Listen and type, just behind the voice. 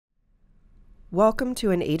Welcome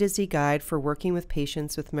to an A to Z guide for working with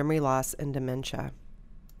patients with memory loss and dementia.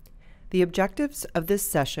 The objectives of this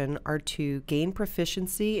session are to gain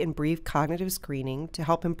proficiency in brief cognitive screening to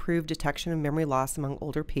help improve detection of memory loss among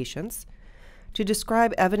older patients, to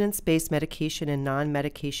describe evidence-based medication and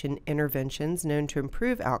non-medication interventions known to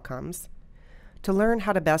improve outcomes, to learn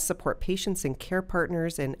how to best support patients and care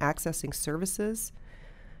partners in accessing services,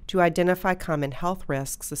 to identify common health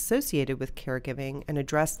risks associated with caregiving and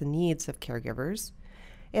address the needs of caregivers,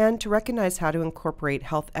 and to recognize how to incorporate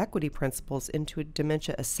health equity principles into a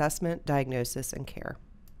dementia assessment, diagnosis, and care.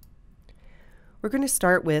 We're going to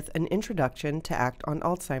start with an introduction to ACT on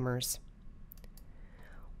Alzheimer's.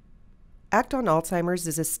 ACT on Alzheimer's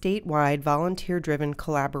is a statewide volunteer-driven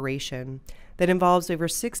collaboration that involves over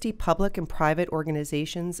 60 public and private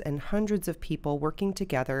organizations and hundreds of people working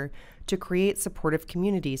together to create supportive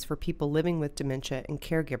communities for people living with dementia and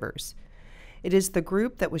caregivers. It is the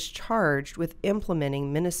group that was charged with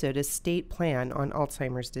implementing Minnesota's state plan on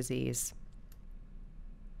Alzheimer's disease.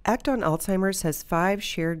 ACT on Alzheimer's has 5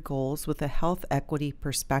 shared goals with a health equity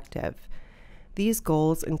perspective. These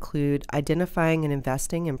goals include identifying and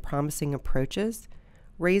investing in promising approaches,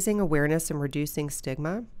 raising awareness and reducing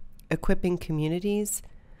stigma, equipping communities,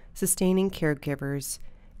 sustaining caregivers,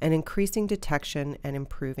 and increasing detection and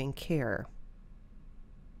improving care.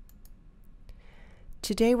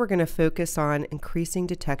 Today we're going to focus on increasing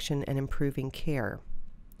detection and improving care.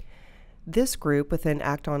 This group within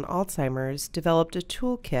ACT on Alzheimer's developed a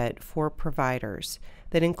toolkit for providers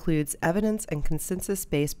that includes evidence and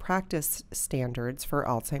consensus-based practice standards for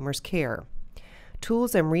Alzheimer's care.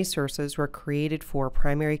 Tools and resources were created for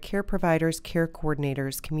primary care providers, care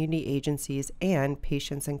coordinators, community agencies, and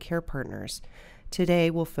patients and care partners.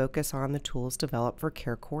 Today we'll focus on the tools developed for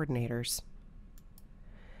care coordinators.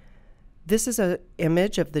 This is an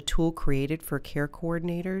image of the tool created for care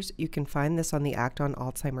coordinators. You can find this on the ACT on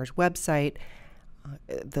Alzheimer's website.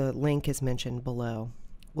 The link is mentioned below.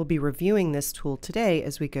 We'll be reviewing this tool today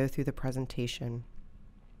as we go through the presentation.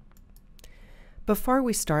 Before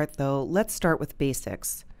we start, though, let's start with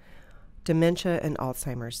basics. Dementia and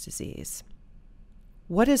Alzheimer's disease.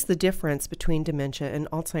 What is the difference between dementia and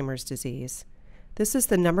Alzheimer's disease? This is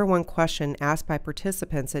the #1 question asked by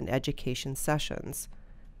participants in education sessions.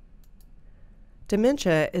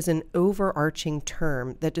 Dementia is an overarching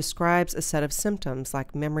term that describes a set of symptoms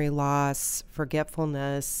like memory loss,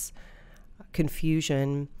 forgetfulness,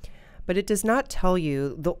 confusion, but it does not tell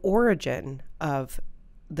you the origin of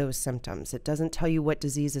those symptoms. It doesn't tell you what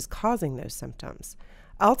disease is causing those symptoms.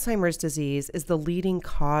 Alzheimer's disease is the leading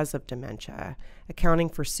cause of dementia, accounting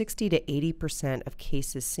for 60 to 80% of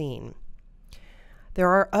cases seen. There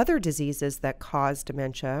are other diseases that cause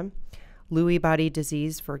dementia. Lewy body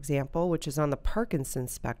disease, for example, which is on the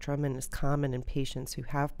Parkinson's spectrum and is common in patients who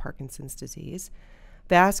have Parkinson's disease.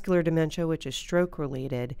 Vascular dementia, which is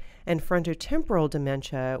stroke-related, and frontotemporal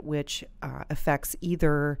dementia, which affects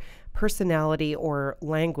either personality or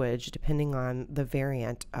language, depending on the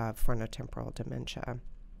variant of frontotemporal dementia.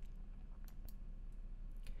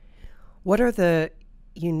 What are the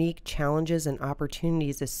unique challenges and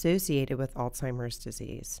opportunities associated with Alzheimer's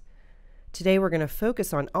disease? Today we're going to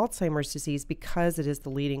focus on Alzheimer's disease because it is the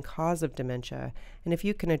leading cause of dementia, and if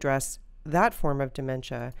you can address that form of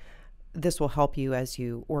dementia, this will help you as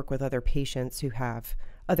you work with other patients who have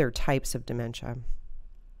other types of dementia.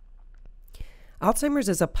 Alzheimer's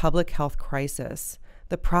is a public health crisis.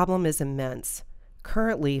 The problem is immense.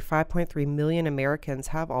 Currently, 5.3 million Americans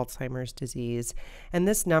have Alzheimer's disease, and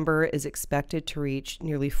this number is expected to reach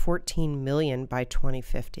nearly 14 million by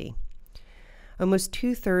 2050. Almost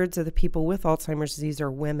 2/3 of the people with Alzheimer's disease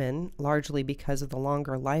are women, largely because of the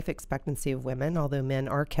longer life expectancy of women, although men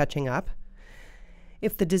are catching up.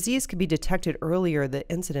 If the disease could be detected earlier, the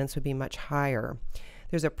incidence would be much higher.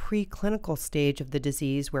 There's a preclinical stage of the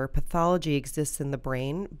disease where pathology exists in the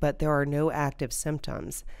brain, but there are no active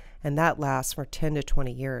symptoms, and that lasts for 10 to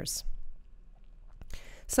 20 years.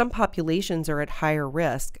 Some populations are at higher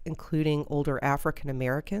risk, including older African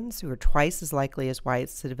Americans, who are twice as likely as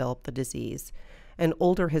whites to develop the disease, and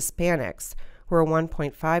older Hispanics, who are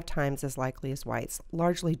 1.5 times as likely as whites,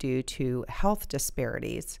 largely due to health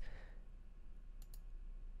disparities.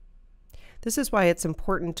 This is why it's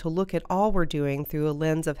important to look at all we're doing through a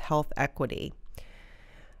lens of health equity.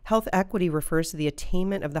 Health equity refers to the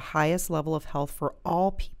attainment of the highest level of health for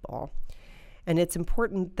all people, and it's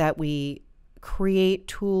important that we create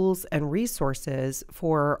tools and resources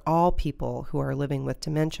for all people who are living with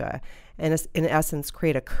dementia, and in essence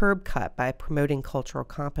create a curb cut by promoting cultural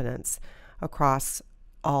competence across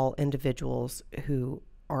all individuals who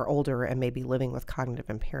are older and may be living with cognitive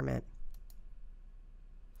impairment.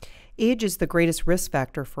 Age is the greatest risk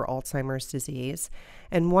factor for Alzheimer's disease,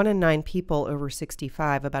 and 1 in 9 people over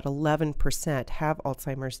 65, about 11%, have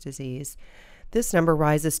Alzheimer's disease. This number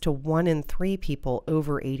rises to 1 in 3 people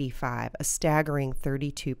over 85, a staggering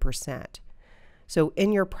 32%. So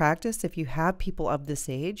in your practice, if you have people of this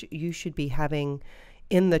age, you should be having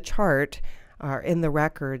in the chart, in the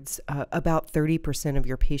records, about 30% of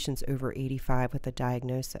your patients over 85 with a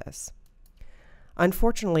diagnosis.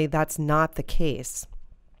 Unfortunately, that's not the case.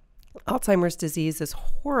 Alzheimer's disease is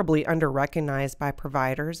horribly under-recognized by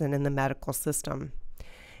providers and in the medical system.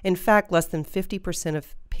 In fact, less than 50%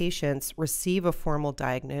 of patients receive a formal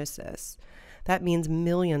diagnosis. That means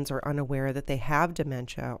millions are unaware that they have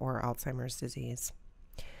dementia or Alzheimer's disease.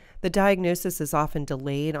 The diagnosis is often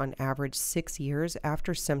delayed, on average 6 years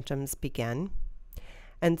after symptoms begin,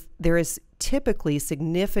 and there is typically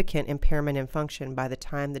significant impairment in function by the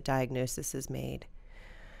time the diagnosis is made.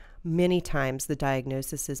 Many times the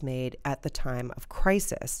diagnosis is made at the time of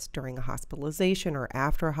crisis, during a hospitalization or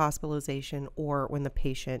after a hospitalization, or when the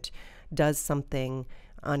patient does something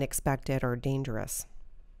unexpected or dangerous.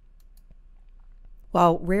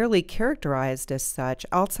 While rarely characterized as such,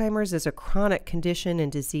 Alzheimer's is a chronic condition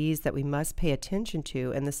and disease that we must pay attention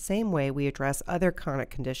to in the same way we address other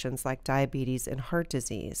chronic conditions like diabetes and heart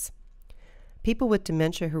disease. People with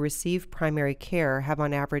dementia who receive primary care have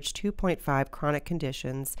on average 2.5 chronic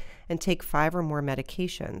conditions and take 5 or more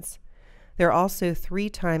medications. They're also 3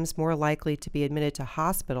 times more likely to be admitted to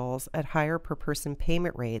hospitals at higher per-person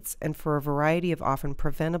payment rates and for a variety of often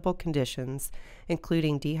preventable conditions,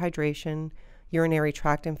 including dehydration, urinary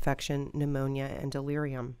tract infection, pneumonia, and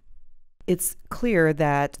delirium. It's clear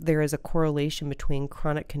that there is a correlation between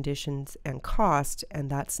chronic conditions and cost,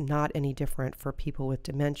 and that's not any different for people with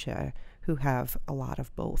dementia who have a lot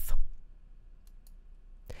of both.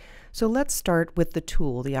 So let's start with the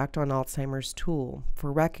tool, the Act on Alzheimer's tool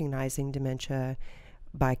for recognizing dementia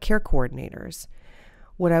by care coordinators.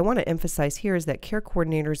 What I want to emphasize here is that care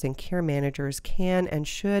coordinators and care managers can and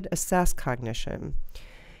should assess cognition.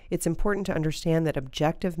 It's important to understand that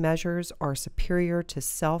objective measures are superior to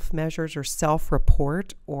self-measures or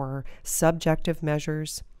self-report or subjective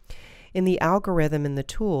measures. In the algorithm in the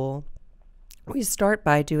tool, we start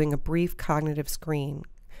by doing a brief cognitive screen.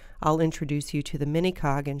 I'll introduce you to the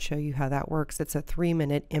MiniCog and show you how that works. It's a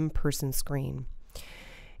 3-minute in-person screen.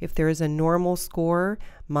 If there is a normal score,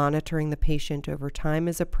 monitoring the patient over time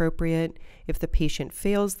is appropriate. If the patient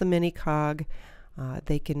fails the MiniCog,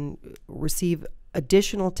 they can receive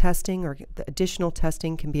additional testing, or the additional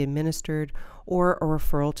testing can be administered, or a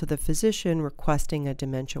referral to the physician requesting a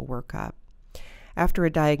dementia workup. After a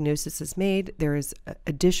diagnosis is made, there is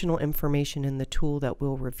additional information in the tool that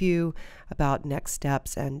we'll review about next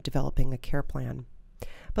steps and developing a care plan.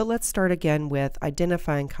 But let's start again with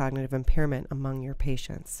identifying cognitive impairment among your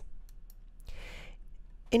patients.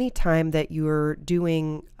 Anytime that you're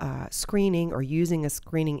doing screening or using a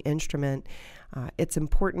screening instrument, it's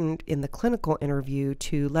important in the clinical interview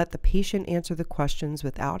to let the patient answer the questions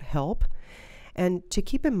without help, and to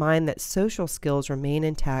keep in mind that social skills remain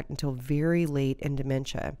intact until very late in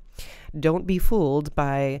dementia. Don't be fooled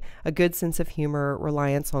by a good sense of humor,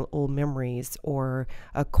 reliance on old memories, or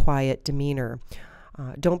a quiet demeanor.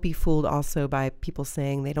 Don't be fooled also by people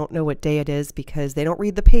saying they don't know what day it is because they don't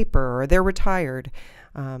read the paper or they're retired.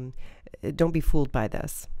 Don't be fooled by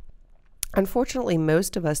this. Unfortunately,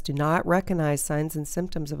 most of us do not recognize signs and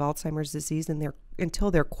symptoms of Alzheimer's disease until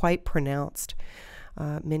they're quite pronounced.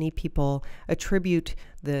 Many people attribute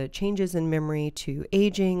the changes in memory to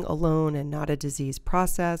aging alone and not a disease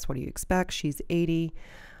process. What do you expect? She's 80.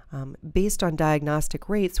 Based on diagnostic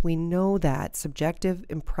rates, we know that subjective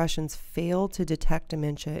impressions fail to detect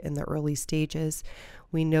dementia in the early stages.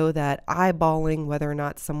 We know that eyeballing whether or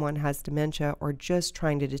not someone has dementia or just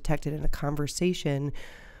trying to detect it in a conversation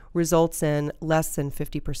results in less than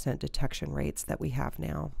 50% detection rates that we have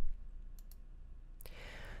now.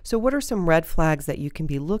 So what are some red flags that you can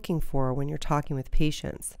be looking for when you're talking with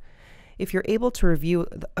patients? If you're able to review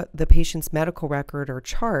the patient's medical record or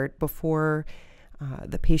chart before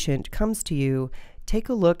the patient comes to you, take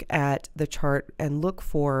a look at the chart and look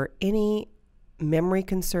for any memory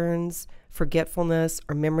concerns, forgetfulness,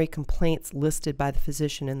 or memory complaints listed by the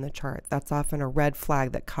physician in the chart. That's often a red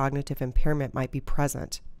flag that cognitive impairment might be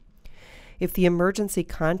present. If the emergency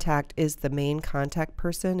contact is the main contact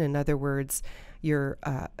person, in other words, you're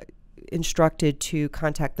instructed to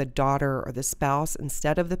contact the daughter or the spouse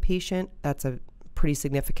instead of the patient, that's a pretty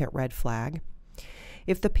significant red flag.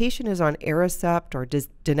 If the patient is on Aricept or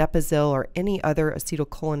donepezil or any other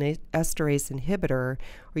acetylcholinesterase inhibitor, or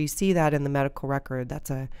you see that in the medical record, that's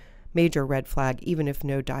a major red flag, even if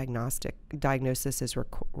no diagnosis is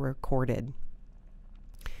recorded.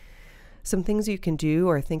 Some things you can do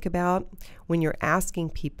or think about when you're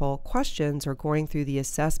asking people questions or going through the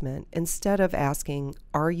assessment, instead of asking,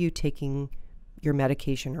 are you taking your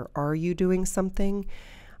medication or are you doing something?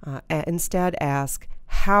 Instead ask,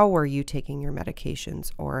 how are you taking your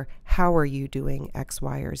medications, or how are you doing X,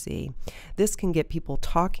 Y, or Z? This can get people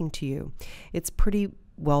talking to you. It's pretty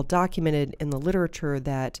well documented in the literature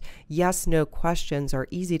that yes/no questions are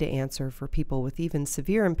easy to answer for people with even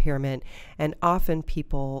severe impairment, and often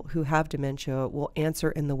people who have dementia will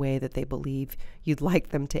answer in the way that they believe you'd like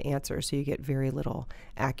them to answer, so you get very little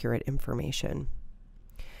accurate information.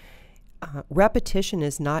 Repetition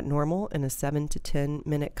is not normal in a 7 to 10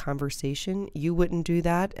 minute conversation. You wouldn't do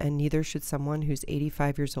that, and neither should someone who's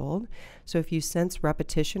 85 years old. So if you sense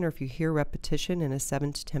repetition, or if you hear repetition in a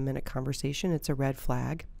 7 to 10 minute conversation, it's a red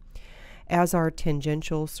flag. As are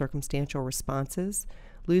tangential, circumstantial responses,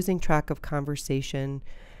 losing track of conversation,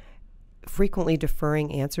 frequently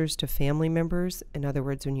deferring answers to family members. In other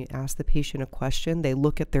words, when you ask the patient a question, they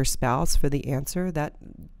look at their spouse for the answer.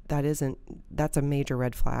 That's a major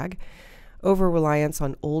red flag. Over-reliance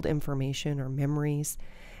on old information or memories.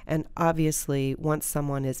 And obviously, once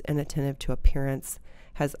someone is inattentive to appearance,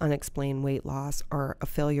 has unexplained weight loss, or a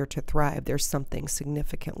failure to thrive, there's something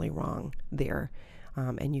significantly wrong there.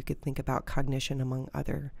 And you could think about cognition among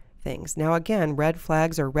other things. Now again, red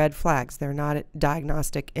flags are red flags. They're not a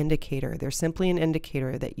diagnostic indicator. They're simply an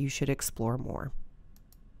indicator that you should explore more.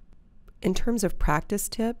 In terms of practice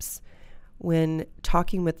tips, when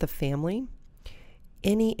talking with the family,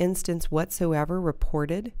 any instance whatsoever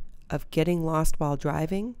reported of getting lost while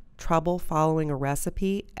driving, trouble following a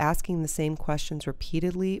recipe, asking the same questions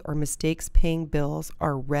repeatedly, or mistakes paying bills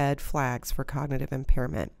are red flags for cognitive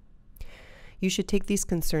impairment. You should take these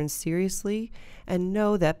concerns seriously and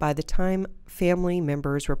know that by the time family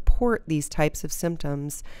members report these types of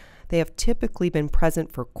symptoms, they have typically been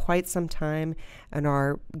present for quite some time and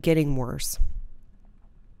are getting worse.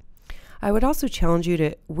 I would also challenge you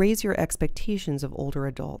to raise your expectations of older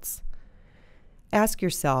adults. Ask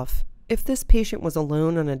yourself, if this patient was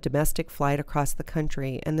alone on a domestic flight across the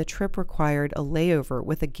country and the trip required a layover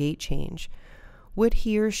with a gate change, would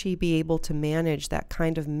he or she be able to manage that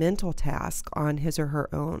kind of mental task on his or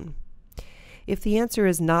her own? If the answer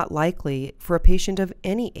is not likely for a patient of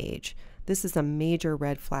any age, this is a major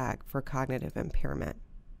red flag for cognitive impairment.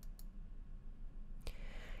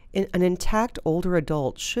 An intact older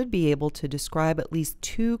adult should be able to describe at least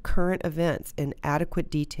 2 current events in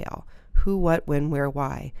adequate detail: who, what, when, where,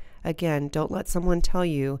 why. Again, don't let someone tell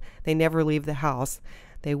you they never leave the house.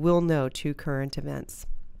 They will know 2 current events.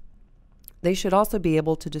 They should also be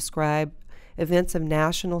able to describe events of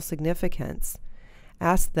national significance.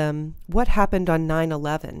 Ask them, what happened on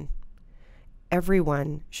 9/11?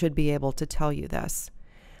 Everyone should be able to tell you this.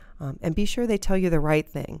 And be sure they tell you the right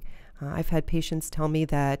thing. I've had patients tell me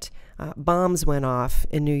that bombs went off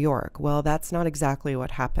in New York. Well, that's not exactly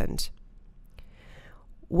what happened.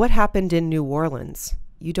 What happened in New Orleans?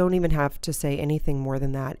 You don't even have to say anything more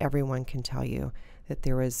than that. Everyone can tell you that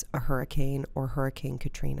there was a hurricane or Hurricane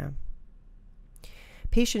Katrina.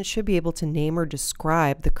 Patients should be able to name or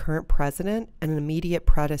describe the current president and an immediate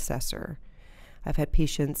predecessor. I've had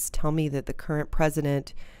patients tell me that the current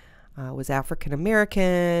president was African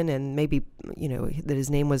American, and maybe, that his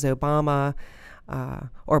name was Obama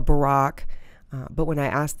or Barack. But when I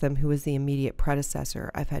asked them who was the immediate predecessor,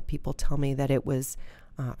 I've had people tell me that it was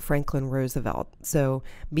Franklin Roosevelt. So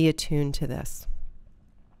be attuned to this.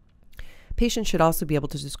 Patients should also be able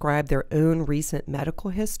to describe their own recent medical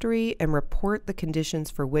history and report the conditions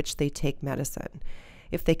for which they take medicine.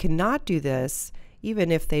 If they cannot do this,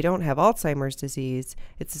 even if they don't have Alzheimer's disease,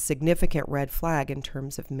 it's a significant red flag in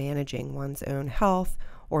terms of managing one's own health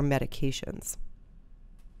or medications.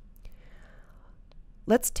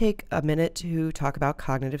 Let's take a minute to talk about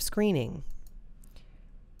cognitive screening.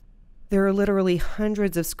 There are literally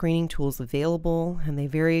hundreds of screening tools available, and they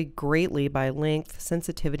vary greatly by length,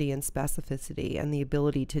 sensitivity, and specificity, and the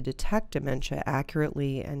ability to detect dementia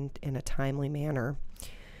accurately and in a timely manner.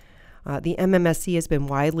 The MMSE has been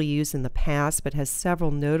widely used in the past, but has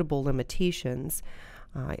several notable limitations.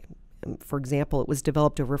 For example, it was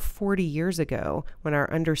developed over 40 years ago when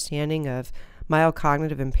our understanding of mild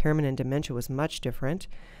cognitive impairment and dementia was much different.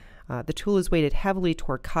 The tool is weighted heavily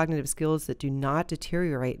toward cognitive skills that do not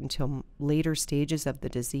deteriorate until later stages of the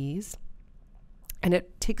disease. And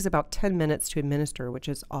it takes about 10 minutes to administer, which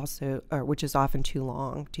is often too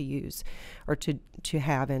long to use or to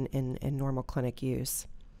have in normal clinic use.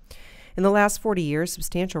 In the last 40 years,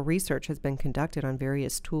 substantial research has been conducted on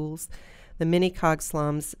various tools. The mini-cog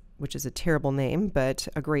slums which is a terrible name, but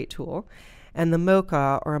a great tool, and the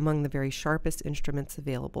MoCA are among the very sharpest instruments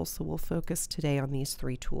available, so we'll focus today on these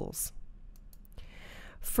 3 tools.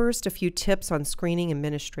 First, a few tips on screening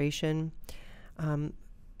administration.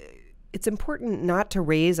 It's important not to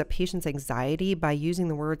raise a patient's anxiety by using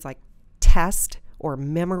the words like test or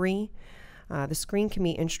memory. The screen can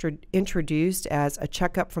be introduced as a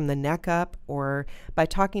checkup from the neck up, or by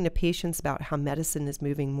talking to patients about how medicine is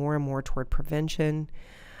moving more and more toward prevention.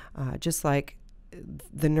 Just like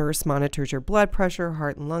the nurse monitors your blood pressure,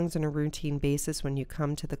 heart, and lungs on a routine basis when you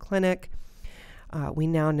come to the clinic, we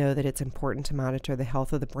now know that it's important to monitor the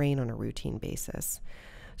health of the brain on a routine basis.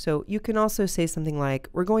 So you can also say something like,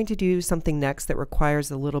 we're going to do something next that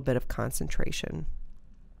requires a little bit of concentration.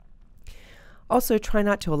 Also, try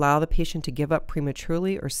not to allow the patient to give up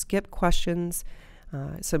prematurely or skip questions.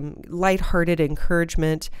 Some lighthearted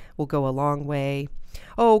encouragement will go a long way.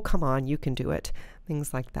 Oh, come on, you can do it.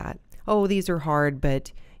 Things like that. Oh, these are hard,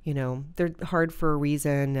 but they're hard for a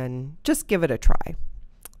reason, and just give it a try.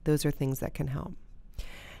 Those are things that can help.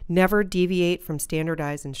 Never deviate from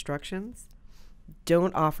standardized instructions.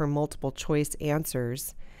 Don't offer multiple choice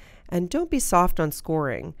answers. And don't be soft on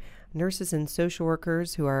scoring. Nurses and social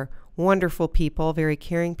workers, who are wonderful people, very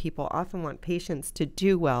caring people, often want patients to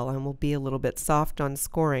do well and will be a little bit soft on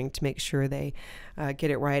scoring to make sure they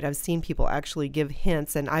get it right. I've seen people actually give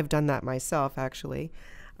hints, and I've done that myself, actually.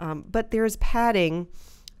 But there's padding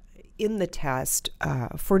in the test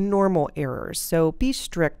for normal errors, so be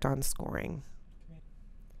strict on scoring.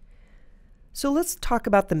 So let's talk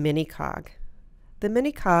about the mini-cog. The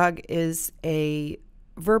mini-cog is a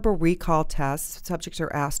verbal recall test. Subjects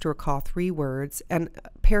are asked to recall 3 words and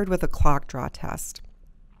paired with a clock draw test.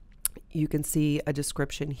 You can see a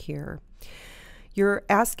description here. You're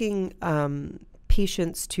asking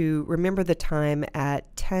patients to remember the time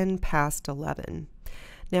at 10 past 11.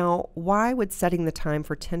 Now, why would setting the time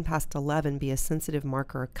for 10 past 11 be a sensitive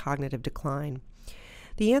marker of cognitive decline?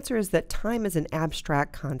 The answer is that time is an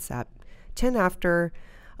abstract concept. 10 after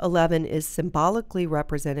 11 is symbolically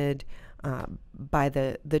represented by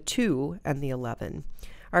the 2 and the 11.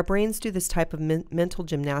 Our brains do this type of mental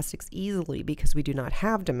gymnastics easily because we do not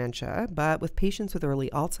have dementia, but with patients with early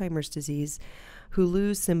Alzheimer's disease who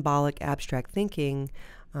lose symbolic abstract thinking,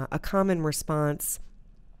 a common response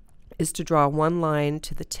is to draw 1 line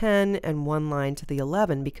to the 10 and 1 line to the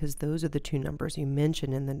 11 because those are the 2 numbers you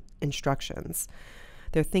mention in the instructions.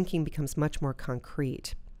 Their thinking becomes much more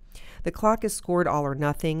concrete. The clock is scored all or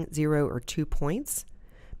nothing, 0 or 2 points.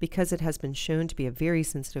 Because it has been shown to be a very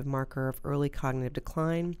sensitive marker of early cognitive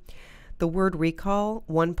decline, the word recall,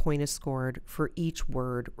 1 point is scored for each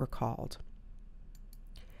word recalled.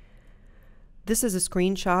 This is a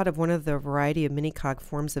screenshot of one of the variety of mini-cog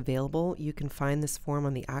forms available. You can find this form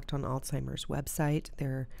on the Act on Alzheimer's website.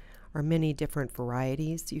 There are many different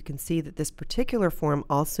varieties. You can see that this particular form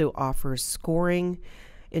also offers scoring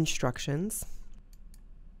instructions.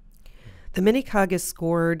 The mini-cog is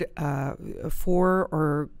scored 4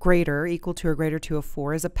 or greater, equal to or greater to a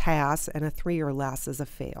 4 as a pass, and a 3 or less as a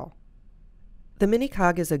fail. The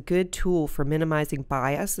mini-cog is a good tool for minimizing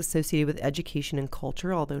bias associated with education and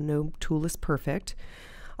culture, although no tool is perfect.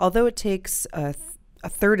 Although it takes a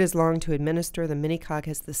third as long to administer, the mini-cog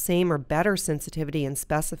has the same or better sensitivity and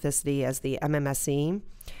specificity as the MMSE.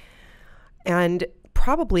 And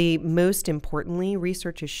probably most importantly,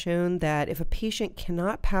 research has shown that if a patient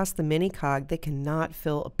cannot pass the mini-cog, they cannot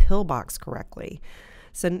fill a pill box correctly.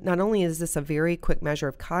 So not only is this a very quick measure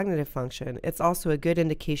of cognitive function, it's also a good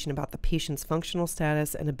indication about the patient's functional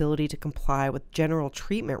status and ability to comply with general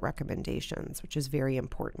treatment recommendations, which is very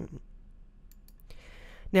important.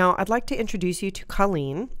 Now, I'd like to introduce you to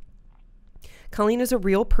Colleen. Colleen is a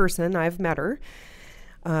real person. I've met her.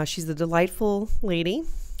 She's a delightful lady.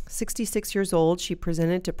 66 years old, she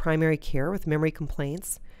presented to primary care with memory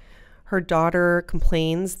complaints. Her daughter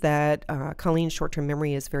complains that Colleen's short-term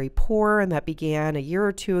memory is very poor, and that began a year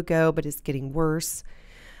or 2 ago, but is getting worse.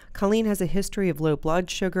 Colleen has a history of low blood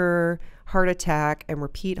sugar, heart attack, and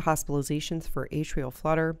repeat hospitalizations for atrial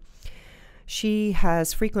flutter. She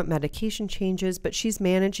has frequent medication changes, but she's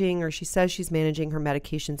managing, or she says she's managing her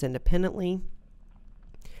medications independently.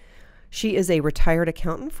 She is a retired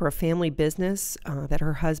accountant for a family business that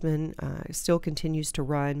her husband still continues to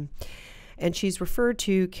run. And she's referred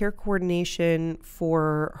to care coordination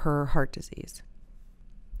for her heart disease.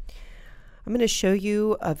 I'm going to show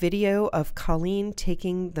you a video of Colleen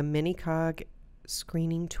taking the mini-cog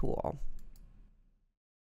screening tool.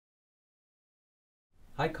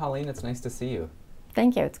 Hi Colleen, it's nice to see you.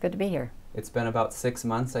 Thank you, it's good to be here. It's been about 6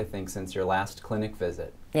 months, I think, since your last clinic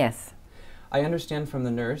visit. Yes. I understand from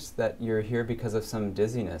the nurse that you're here because of some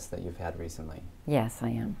dizziness that you've had recently. Yes, I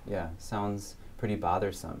am. Yeah, sounds pretty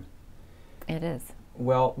bothersome. It is.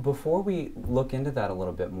 Well, before we look into that a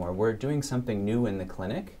little bit more, we're doing something new in the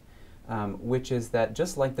clinic, which is that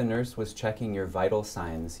just like the nurse was checking your vital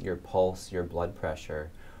signs, your pulse, your blood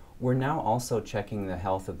pressure, we're now also checking the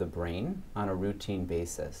health of the brain on a routine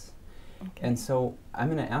basis. Okay. And so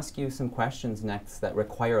I'm going to ask you some questions next that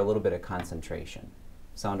require a little bit of concentration.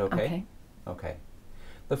 Sound okay? Okay. Okay.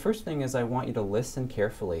 The first thing is I want you to listen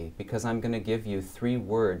carefully because I'm going to give you 3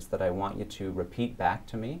 words that I want you to repeat back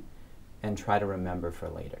to me and try to remember for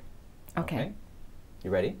later. Okay.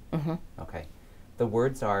 You ready? Mm-hmm. Okay. The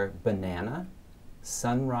words are banana,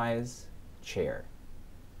 sunrise, chair.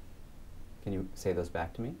 Can you say those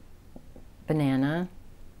back to me? Banana,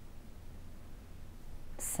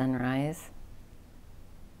 sunrise.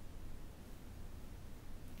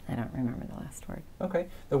 I don't remember the last word. Okay.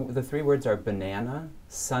 The 3 words are banana,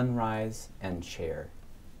 sunrise, and chair.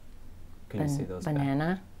 Can you say those back?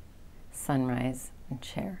 Banana, sunrise, and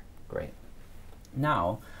chair. Great.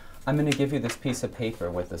 Now, I'm going to give you this piece of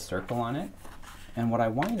paper with a circle on it, and what I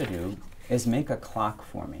want you to do is make a clock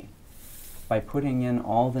for me by putting in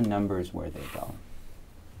all the numbers where they go.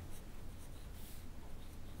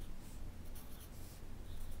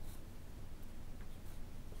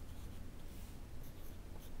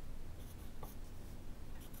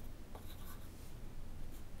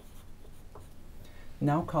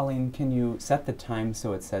 Now, Colleen, can you set the time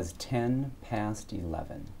so it says 10 past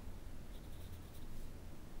 11?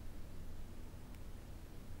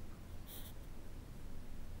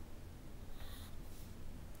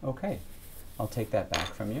 Okay, I'll take that back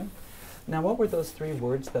from you. Now, what were those 3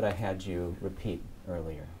 words that I had you repeat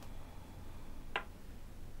earlier?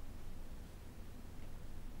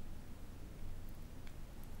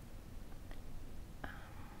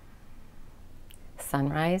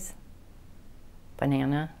 Sunrise,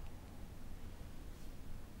 banana,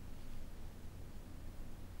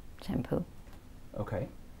 shampoo. Okay,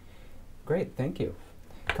 great, thank you.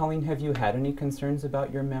 Colleen, have you had any concerns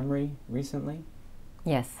about your memory recently?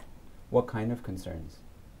 Yes, What kind of concerns?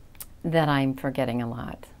 that I'm forgetting a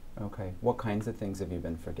lot. Okay, what kinds of things have you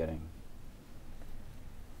been forgetting?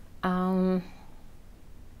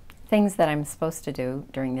 Things that I'm supposed to do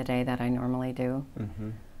during the day that I normally do,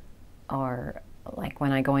 Mm-hmm. or like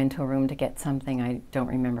when I go into a room to get something, I don't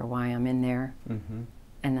remember why I'm in there, Mm-hmm.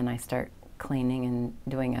 and then I start cleaning and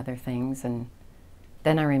doing other things, and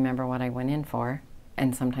then I remember what I went in for,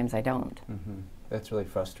 and sometimes I don't. Mm-hmm. That's really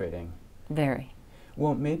frustrating. Very.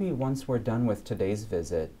 Well, maybe once we're done with today's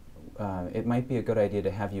visit, it might be a good idea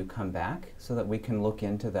to have you come back so that we can look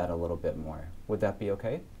into that a little bit more. Would that be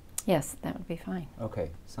okay? Yes, that would be fine.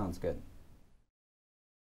 Okay, sounds good.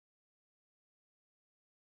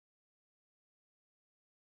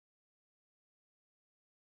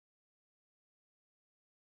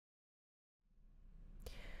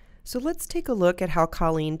 So let's take a look at how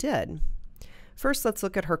Colleen did. First, let's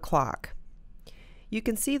look at her clock. You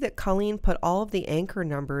can see that Colleen put all of the anchor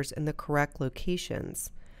numbers in the correct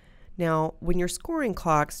locations. Now, when you're scoring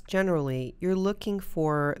clocks, generally, you're looking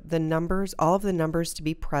for the numbers, all of the numbers to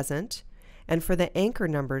be present, and for the anchor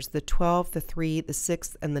numbers, the 12, the 3, the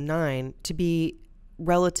 6, and the 9, to be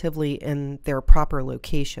relatively in their proper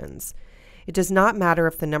locations. It does not matter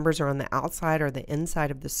if the numbers are on the outside or the inside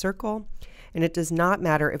of the circle, and it does not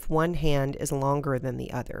matter if one hand is longer than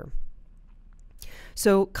the other.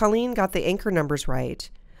 So Colleen got the anchor numbers right,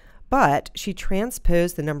 but she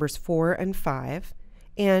transposed the numbers 4 and 5,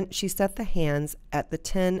 and she set the hands at the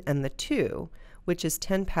 10 and the 2, which is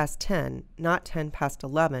 10 past 10, not 10 past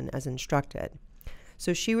 11 as instructed.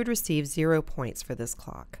 So she would receive 0 points for this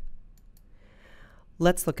clock.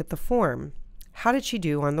 Let's look at the form. How did she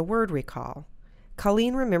do on the word recall?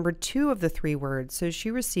 Colleen remembered 2 of the 3 words, so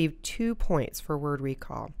she received 2 points for word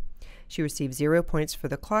recall. She received 0 points for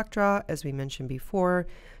the clock draw, as we mentioned before,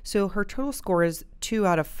 so her total score is 2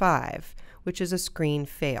 out of 5, which is a screen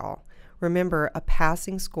fail. Remember, a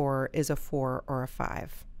passing score is a 4 or a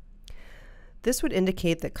 5. This would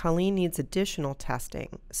indicate that Colleen needs additional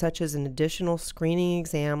testing, such as an additional screening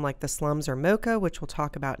exam like the SLUMS or MOCA, which we'll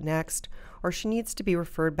talk about next, or she needs to be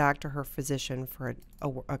referred back to her physician for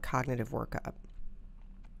a cognitive workup.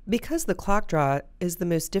 Because the clock draw is the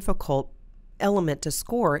most difficult element to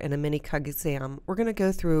score in a mini-cog exam, we're going to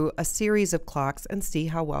go through a series of clocks and see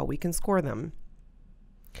how well we can score them.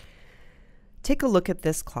 Take a look at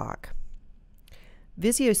this clock.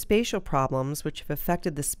 Visuospatial problems, which have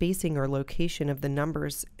affected the spacing or location of the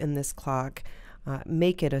numbers in this clock,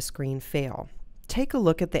 make it a screen fail. Take a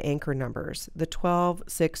look at the anchor numbers, the 12,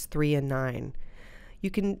 6, 3, and 9. You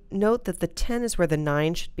can note that the 10 is where the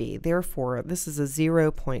 9 should be. Therefore, this is a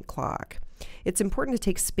 0-point clock. It's important to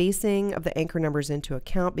take spacing of the anchor numbers into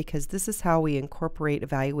account because this is how we incorporate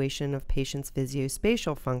evaluation of patients'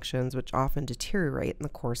 visuospatial functions, which often deteriorate in the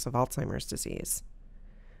course of Alzheimer's disease.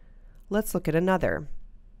 Let's look at another.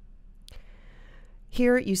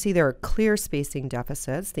 Here you see there are clear spacing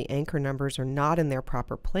deficits. The anchor numbers are not in their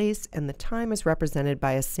proper place, and the time is represented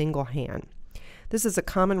by a single hand. This is a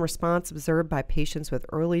common response observed by patients with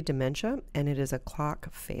early dementia, and it is a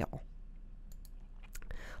clock fail.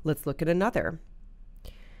 Let's look at another.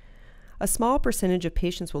 A small percentage of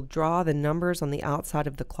patients will draw the numbers on the outside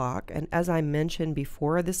of the clock, and as I mentioned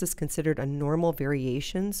before, this is considered a normal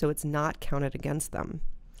variation, so it's not counted against them.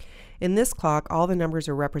 In this clock, all the numbers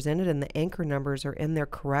are represented and the anchor numbers are in their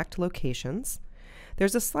correct locations.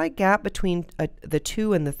 There's a slight gap between the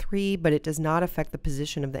 2 and the 3, but it does not affect the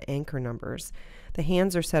position of the anchor numbers. The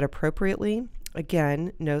hands are set appropriately.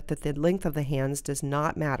 Again, note that the length of the hands does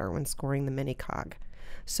not matter when scoring the mini-cog.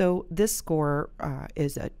 So this score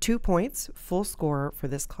is 2 points, full score for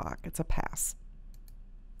this clock. It's a pass.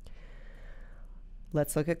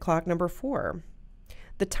 Let's look at clock number 4.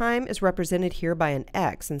 The time is represented here by an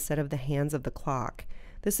X instead of the hands of the clock.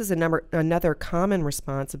 This is another common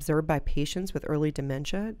response observed by patients with early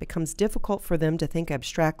dementia. It becomes difficult for them to think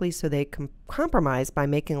abstractly, so they compromise by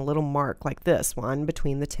making a little mark like this one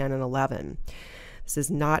between the 10 and 11. This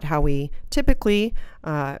is not how we typically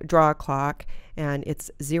draw a clock, and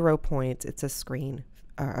it's 0 points. It's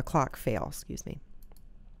a clock fail, excuse me.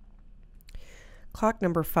 Clock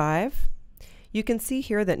number 5. You can see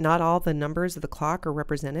here that not all the numbers of the clock are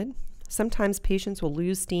represented. Sometimes patients will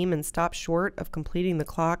lose steam and stop short of completing the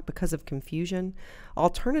clock because of confusion.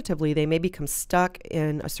 Alternatively, they may become stuck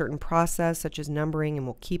in a certain process, such as numbering, and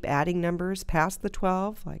will keep adding numbers past the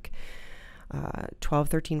 12, like 12,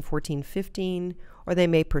 13, 14, 15, or they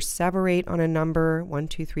may perseverate on a number, 1,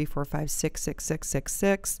 2, 3, 4, 5, 6, 6, 6, 6,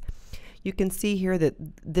 6. You can see here that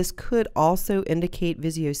this could also indicate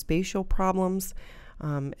visuospatial problems,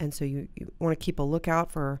 and so you want to keep a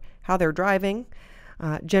lookout for how they're driving.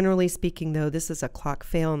 Generally speaking, though, this is a clock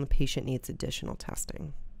fail and the patient needs additional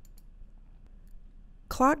testing.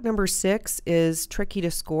 Clock number 6 is tricky to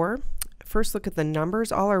score. First, look at the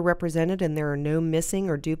numbers. All are represented and there are no missing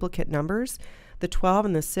or duplicate numbers. The 12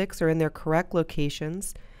 and the 6 are in their correct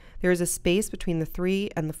locations. There is a space between the 3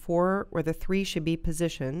 and the 4 where the 3 should be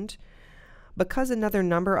positioned. Because another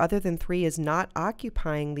number other than 3 is not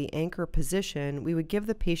occupying the anchor position, we would give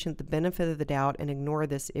the patient the benefit of the doubt and ignore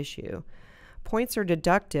this issue. Points are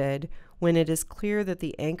deducted when it is clear that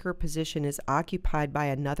the anchor position is occupied by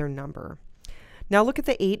another number. Now look at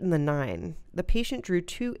the 8 and the 9. The patient drew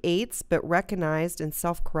 2 8s but recognized and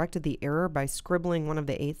self-corrected the error by scribbling one of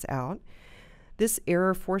the 8s out. This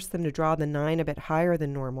error forced them to draw the 9 a bit higher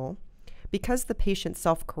than normal. Because the patient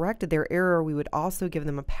self-corrected their error, we would also give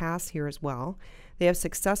them a pass here as well. They have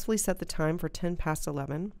successfully set the time for 10 past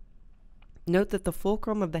 11. Note that the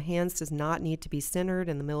fulcrum of the hands does not need to be centered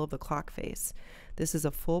in the middle of the clock face. This is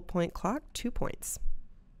a full point clock, 2 points.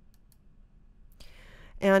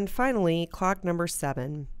 And finally, clock number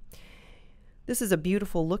 7. This is a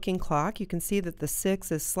beautiful looking clock. You can see that the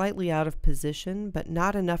 6 is slightly out of position, but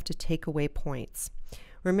not enough to take away points.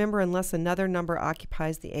 Remember, unless another number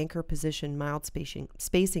occupies the anchor position, mild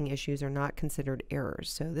spacing issues are not considered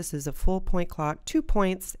errors. So this is a full point clock, 2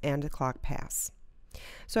 points, and a clock pass.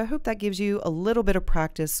 So I hope that gives you a little bit of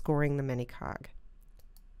practice scoring the mini-cog.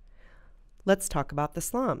 Let's talk about the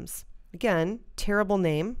SLUMS. Again, terrible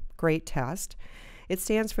name, great test. It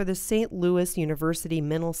stands for the St. Louis University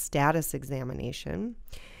Mental Status Examination.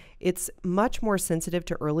 It's much more sensitive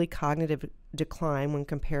to early cognitive decline when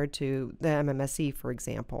compared to the MMSE, for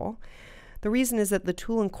example. The reason is that the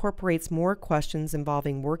tool incorporates more questions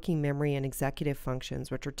involving working memory and executive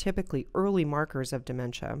functions, which are typically early markers of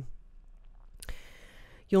dementia.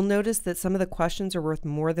 You'll notice that some of the questions are worth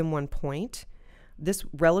more than 1 point. This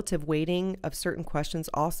relative weighting of certain questions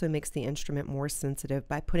also makes the instrument more sensitive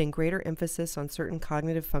by putting greater emphasis on certain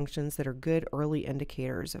cognitive functions that are good early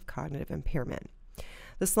indicators of cognitive impairment.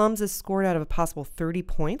 The SLUMS is scored out of a possible 30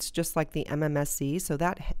 points, just like the MMSE, so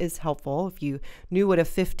that is helpful. If you knew what a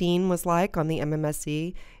 15 was like on the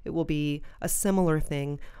MMSE, it will be a similar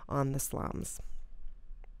thing on the SLUMS.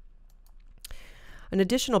 An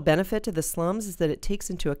additional benefit to the SLUMS is that it takes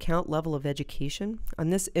into account level of education. On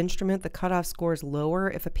this instrument, the cutoff score is lower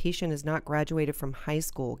if a patient has not graduated from high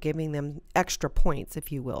school, giving them extra points, if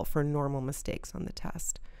you will, for normal mistakes on the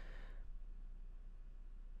test.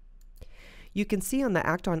 You can see on the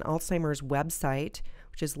Act on Alzheimer's website,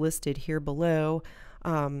 which is listed here below,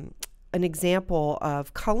 an example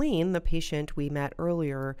of Colleen, the patient we met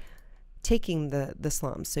earlier, taking the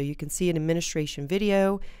slums. So you can see an administration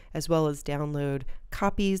video as well as download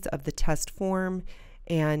copies of the test form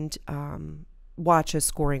and watch a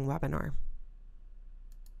scoring webinar.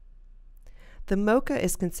 The MoCA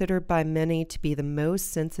is considered by many to be the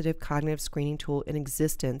most sensitive cognitive screening tool in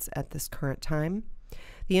existence at this current time.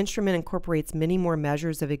 The instrument incorporates many more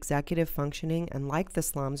measures of executive functioning and, like the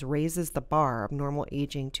slums, raises the bar of normal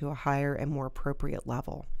aging to a higher and more appropriate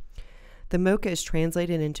level. The MoCA is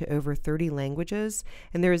translated into over 30 languages,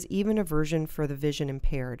 and there is even a version for the vision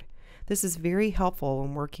impaired. This is very helpful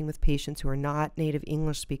when working with patients who are not native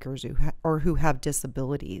English speakers or who have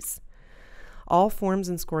disabilities. All forms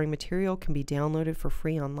and scoring material can be downloaded for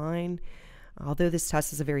free online. Although this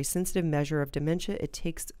test is a very sensitive measure of dementia, it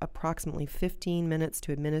takes approximately 15 minutes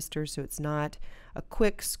to administer, so it's not a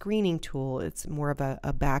quick screening tool. It's more of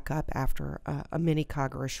a backup after a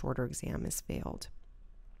mini-cog or a shorter exam is failed.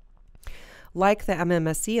 Like the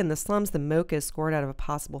MMSE and the slums, the MoCA is scored out of a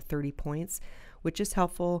possible 30 points, which is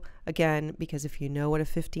helpful, again, because if you know what a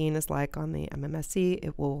 15 is like on the MMSE,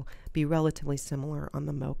 it will be relatively similar on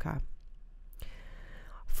the MoCA.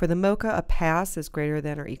 For the MoCA, a pass is greater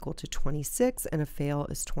than or equal to 26 and a fail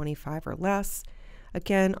is 25 or less.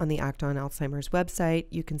 Again, on the Act on Alzheimer's website,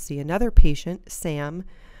 you can see another patient, Sam,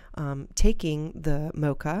 taking the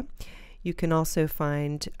MoCA. You can also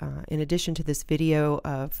find, in addition to this video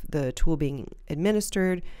of the tool being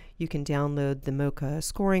administered, you can download the MoCA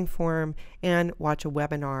scoring form and watch a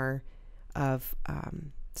webinar of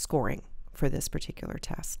scoring for this particular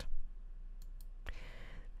test.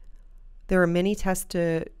 There are many tests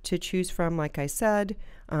to choose from, like I said.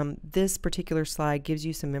 This particular slide gives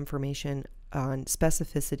you some information on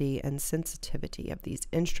specificity and sensitivity of these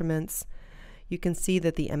instruments. You can see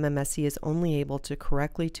that the MMSE is only able to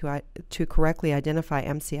correctly identify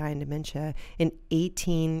MCI and dementia in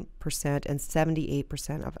 18% and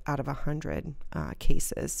 78% out of 100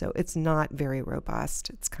 cases. So it's not very robust.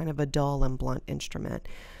 It's kind of a dull and blunt instrument.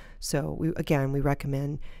 So we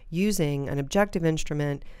recommend using an objective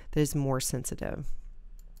instrument that is more sensitive.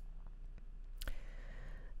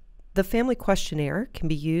 The family questionnaire can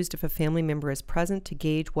be used if a family member is present to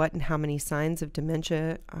gauge what and how many signs of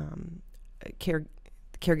dementia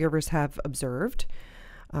caregivers have observed.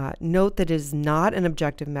 Note that it is not an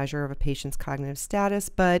objective measure of a patient's cognitive status,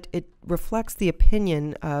 but it reflects the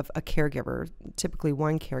opinion of a caregiver, typically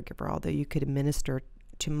one caregiver, although you could administer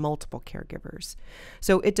to multiple caregivers.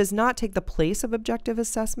 So it does not take the place of objective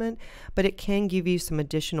assessment, but it can give you some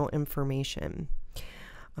additional information.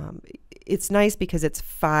 It's nice because it's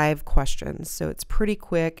 5 questions, so it's pretty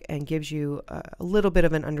quick and gives you a little bit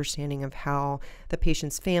of an understanding of how the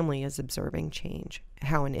patient's family is observing change.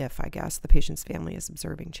 How and if, I guess, the patient's family is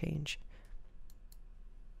observing change.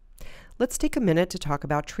 Let's take a minute to talk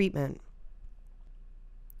about treatment.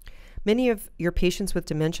 Many of your patients with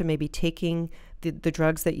dementia may be taking the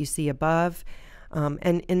drugs that you see above,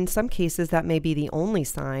 and in some cases that may be the only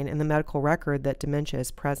sign in the medical record that dementia is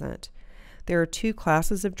present. There are 2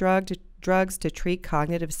 classes of drugs to treat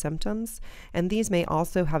cognitive symptoms, and these may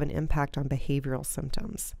also have an impact on behavioral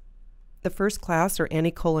symptoms. The first class are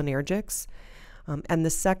anticholinergics, and the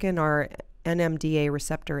second are NMDA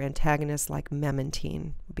receptor antagonists like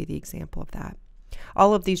memantine would be the example of that.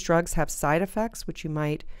 All of these drugs have side effects, which you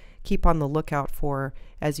might keep on the lookout for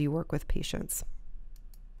as you work with patients.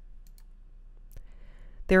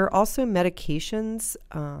 There are also medications,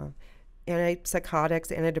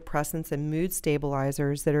 antipsychotics, antidepressants, and mood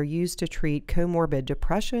stabilizers that are used to treat comorbid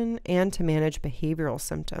depression and to manage behavioral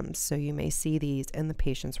symptoms, so you may see these in the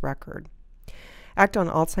patient's record. Act on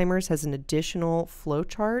Alzheimer's has an additional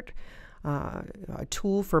flowchart, a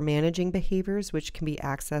tool for managing behaviors, which can be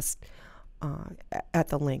accessed at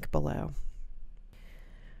the link below.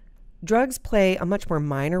 Drugs play a much more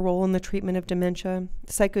minor role in the treatment of dementia.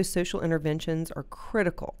 Psychosocial interventions are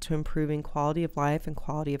critical to improving quality of life and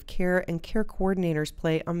quality of care, and care coordinators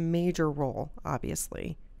play a major role,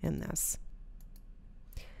 obviously, in this.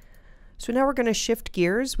 So now we're going to shift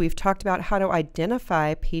gears. We've talked about how to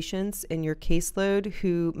identify patients in your caseload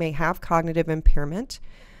who may have cognitive impairment.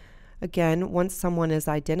 Again, once someone is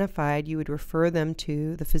identified, you would refer them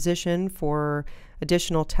to the physician for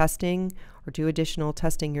additional testing or do additional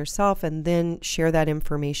testing yourself, and then share that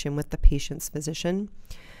information with the patient's physician.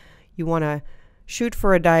 You want to shoot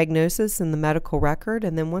for a diagnosis in the medical record,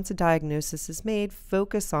 and then once a diagnosis is made,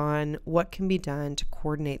 focus on what can be done to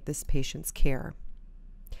coordinate this patient's care.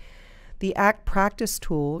 The ACT practice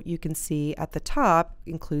tool you can see at the top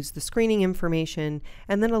includes the screening information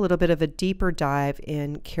and then a little bit of a deeper dive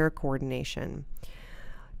in care coordination.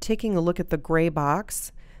 Taking a look at the gray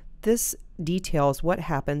box, This details what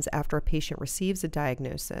happens after a patient receives a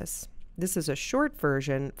diagnosis. This is a short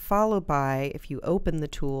version, followed by, if you open the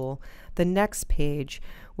tool, the next page,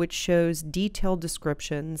 which shows detailed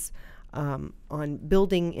descriptions on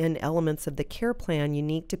building in elements of the care plan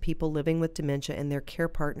unique to people living with dementia and their care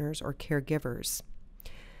partners or caregivers.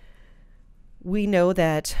 We know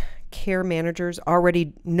that care managers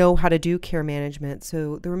already know how to do care management,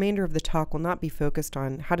 so the remainder of the talk will not be focused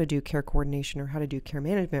on how to do care coordination or how to do care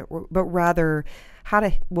management, but rather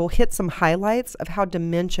we'll hit some highlights of how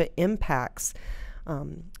dementia impacts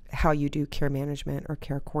how you do care management or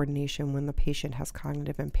care coordination when the patient has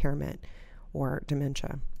cognitive impairment or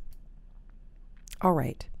dementia. All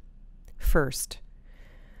right, first,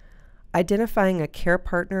 identifying a care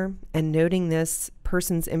partner and noting this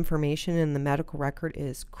person's information in the medical record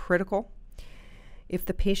is critical. If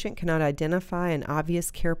the patient cannot identify an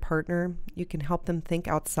obvious care partner, you can help them think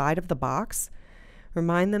outside of the box.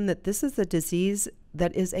 Remind them that this is a disease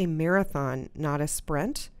that is a marathon, not a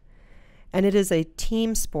sprint, and it is a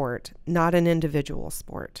team sport, not an individual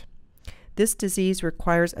sport. This disease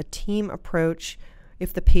requires a team approach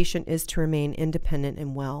if the patient is to remain independent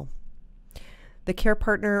and well. The care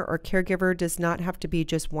partner or caregiver does not have to be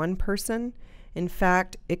just one person. In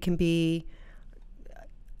fact, it can be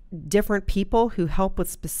different people who help with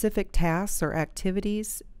specific tasks or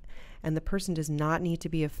activities, and the person does not need to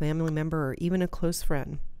be a family member or even a close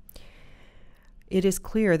friend. It is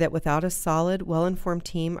clear that without a solid, well-informed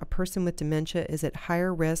team, a person with dementia is at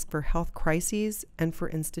higher risk for health crises and for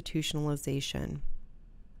institutionalization.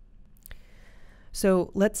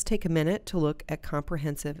 So let's take a minute to look at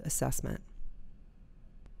comprehensive assessment.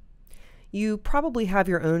 You probably have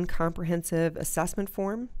your own comprehensive assessment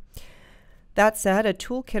form. That said, a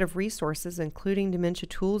toolkit of resources, including dementia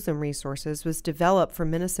tools and resources, was developed for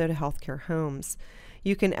Minnesota Healthcare Homes.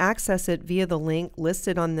 You can access it via the link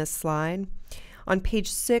listed on this slide. On page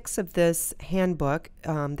 6 of this handbook,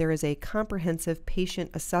 there is a comprehensive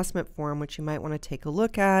patient assessment form, which you might want to take a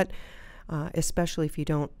look at, especially if you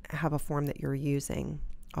don't have a form that you're using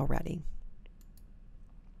already.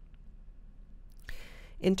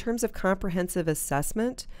 In terms of comprehensive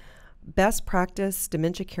assessment, best practice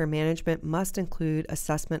dementia care management must include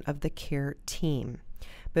assessment of the care team,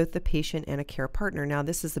 both the patient and a care partner. Now,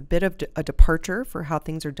 this is a bit of a departure for how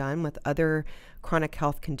things are done with other chronic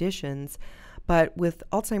health conditions, but with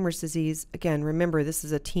Alzheimer's disease, again, remember this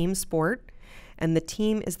is a team sport, and the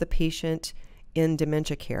team is the patient in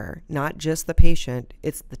dementia care, not just the patient,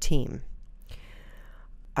 it's the team.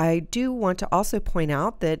 I do want to also point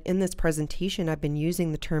out that in this presentation, I've been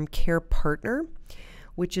using the term care partner,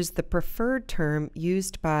 which is the preferred term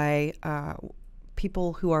used by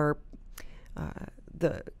people who are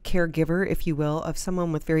the caregiver, if you will, of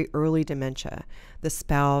someone with very early dementia, the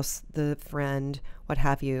spouse, the friend, what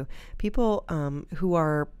have you. People who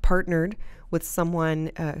are partnered with someone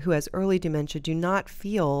who has early dementia do not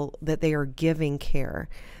feel that they are giving care.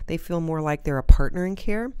 They feel more like they're a partner in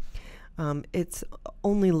care. It's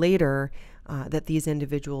only later that these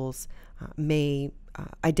individuals may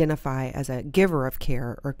identify as a giver of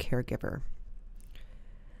care or caregiver.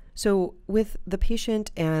 So with the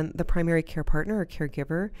patient and the primary care partner or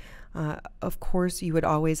caregiver, of course, you would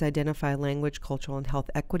always identify language, cultural, and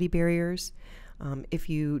health equity barriers. If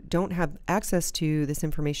you don't have access to this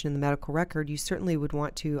information in the medical record, you certainly would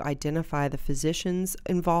want to identify the physicians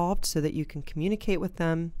involved so that you can communicate with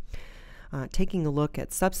them. Taking a look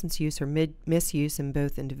at substance use or misuse in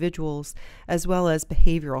both individuals, as well as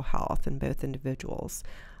behavioral health in both individuals.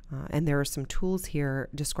 And there are some tools here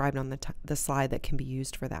described on the slide that can be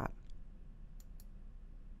used for that.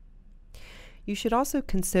 You should also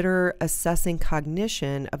consider assessing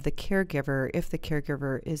cognition of the caregiver if the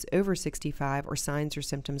caregiver is over 65 or signs or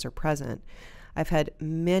symptoms are present. I've had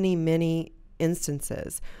many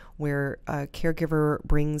instances where a caregiver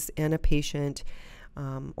brings in a patient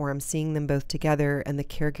or I'm seeing them both together and the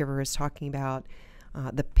caregiver is talking about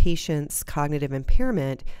the patient's cognitive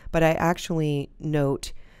impairment, but I actually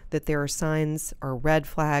note that there are signs or red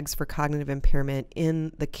flags for cognitive impairment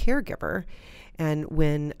in the caregiver. And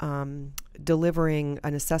when delivering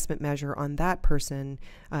an assessment measure on that person,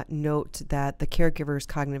 note that the caregiver's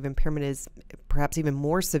cognitive impairment is perhaps even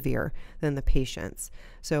more severe than the patient's.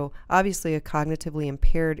 So obviously a cognitively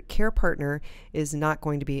impaired care partner is not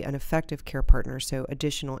going to be an effective care partner, so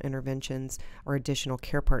additional interventions or additional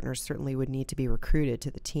care partners certainly would need to be recruited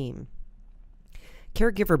to the team.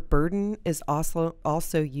 Caregiver burden is also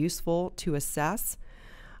useful to assess.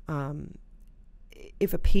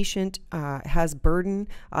 If a patient has burden,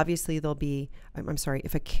 obviously if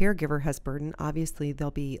a caregiver has burden, obviously they'll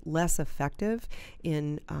be less effective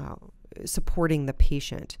in supporting the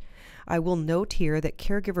patient. I will note here that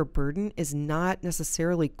caregiver burden is not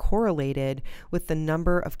necessarily correlated with the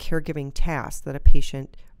number of caregiving tasks that a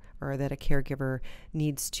patient or that a caregiver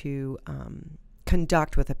needs to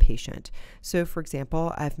conduct with a patient. So, for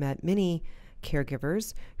example, I've met many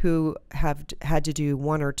caregivers who have had to do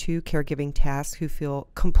 1 or 2 caregiving tasks who feel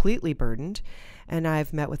completely burdened. And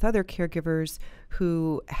I've met with other caregivers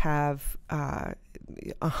who have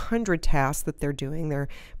 100 tasks that they're doing. They're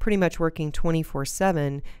pretty much working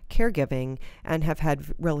 24/7 caregiving and have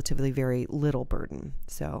had relatively very little burden.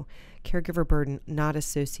 So caregiver burden not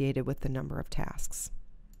associated with the number of tasks.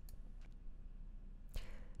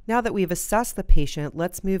 Now that we've assessed the patient,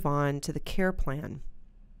 let's move on to the care plan.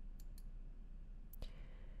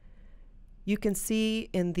 You can see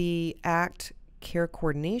in the ACT Care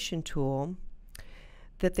Coordination tool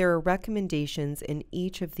that there are recommendations in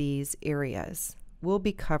each of these areas. We'll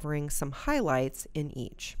be covering some highlights in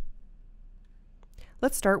each.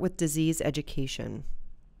 Let's start with disease education.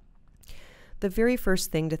 The very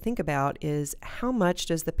first thing to think about is how much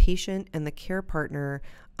does the patient and the care partner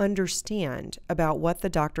understand about what the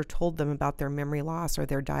doctor told them about their memory loss or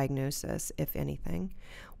their diagnosis, if anything?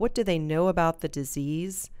 What do they know about the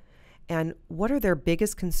disease? And what are their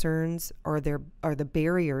biggest concerns or the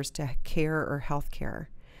barriers to care or health care?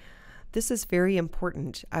 This is very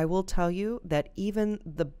important. I will tell you that even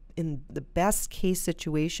in the best case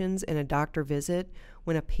situations in a doctor visit,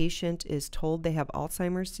 when a patient is told they have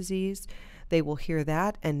Alzheimer's disease, they will hear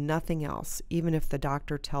that and nothing else, even if the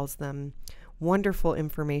doctor tells them wonderful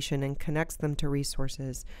information and connects them to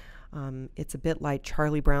resources. It's a bit like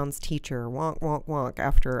Charlie Brown's teacher, wonk, wonk, wonk,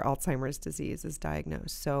 after Alzheimer's disease is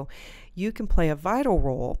diagnosed. So you can play a vital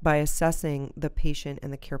role by assessing the patient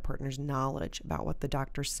and the care partner's knowledge about what the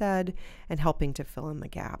doctor said and helping to fill in the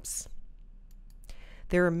gaps.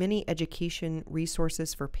 There are many education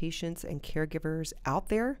resources for patients and caregivers out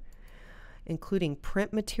there, including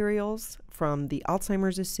print materials from the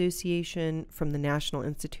Alzheimer's Association, from the National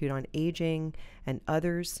Institute on Aging, and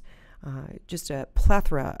others. Just a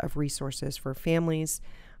plethora of resources for families.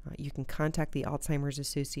 You can contact the Alzheimer's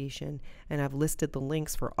Association, and I've listed the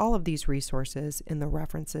links for all of these resources in the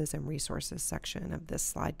references and resources section of this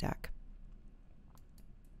slide deck.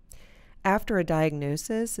 After a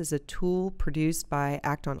Diagnosis is a tool produced by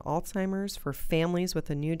ACT on Alzheimer's for families with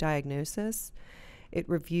a new diagnosis. It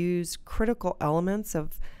reviews critical elements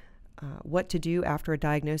of what to do after a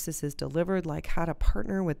diagnosis is delivered, like how to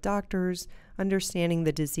partner with doctors, understanding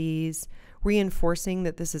the disease, reinforcing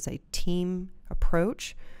that this is a team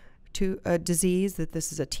approach to a disease, that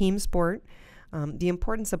this is a team sport, the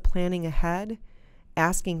importance of planning ahead,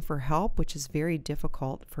 asking for help, which is very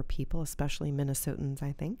difficult for people, especially Minnesotans,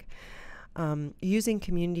 I think, using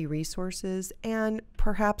community resources, and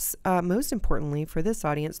perhaps most importantly for this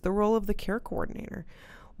audience, the role of the care coordinator.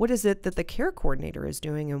 What is it that the care coordinator is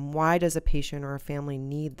doing, and why does a patient or a family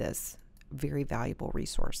need this very valuable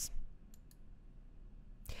resource?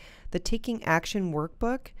 The Taking Action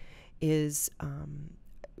Workbook is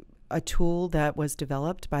a tool that was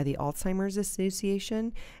developed by the Alzheimer's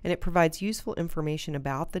Association, and it provides useful information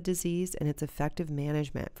about the disease and its effective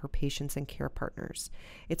management for patients and care partners.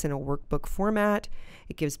 It's in a workbook format.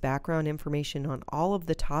 It gives background information on all of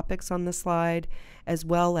the topics on the slide, as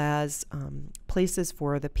well as places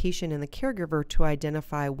for the patient and the caregiver to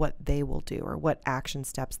identify what they will do or what action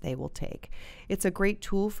steps they will take. It's a great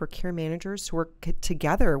tool for care managers to work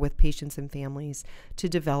together with patients and families to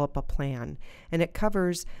develop a plan, and it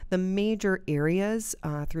covers the major areas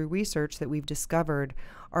through research that we've discovered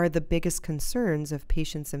are the biggest concerns of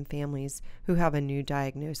patients and families who have a new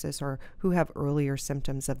diagnosis or who have earlier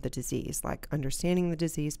symptoms of the disease, like understanding the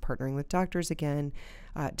disease, partnering with doctors again,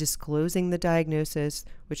 disclosing the diagnosis,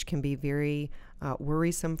 which can be very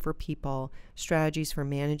worrisome for people, strategies for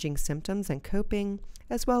managing symptoms and coping,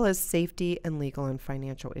 as well as safety and legal and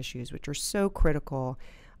financial issues, which are so critical,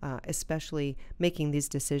 especially making these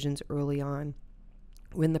decisions early on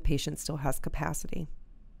when the patient still has capacity.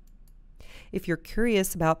 If you're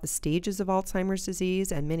curious about the stages of Alzheimer's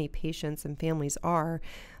disease, and many patients and families are,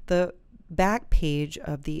 the back page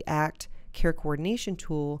of the ACT Care Coordination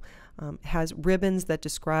tool has ribbons that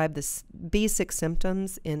describe the basic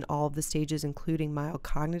symptoms in all of the stages, including mild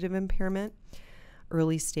cognitive impairment,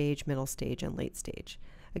 early stage, middle stage, and late stage.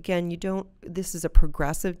 Again, this is a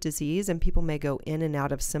progressive disease, and people may go in and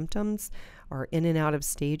out of symptoms or in and out of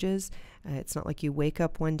stages. It's not like you wake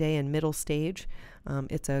up one day in middle stage.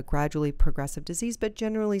 It's a gradually progressive disease, but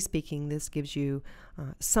generally speaking, this gives you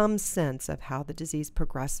some sense of how the disease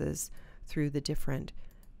progresses through the different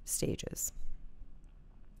stages.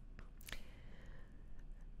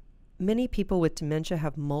 Many people with dementia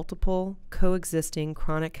have multiple coexisting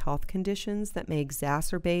chronic health conditions that may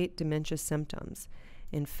exacerbate dementia symptoms.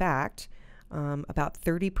 In fact, about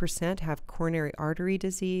 30% have coronary artery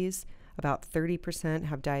disease, about 30%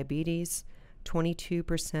 have diabetes,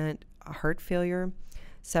 22% heart failure,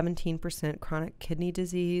 17% chronic kidney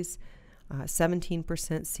disease, 17%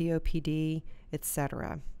 COPD,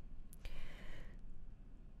 etc.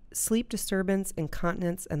 Sleep disturbance,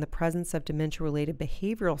 incontinence, and the presence of dementia-related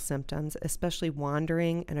behavioral symptoms, especially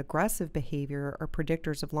wandering and aggressive behavior, are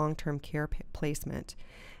predictors of long-term care placement.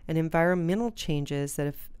 And environmental changes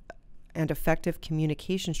and effective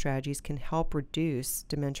communication strategies can help reduce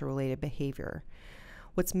dementia-related behavior.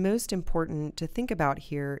 What's most important to think about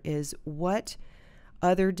here is what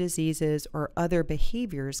other diseases or other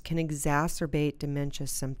behaviors can exacerbate dementia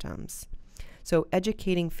symptoms. So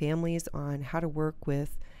educating families on how to work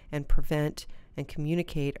with and prevent and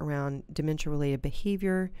communicate around dementia-related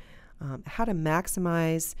behavior, how to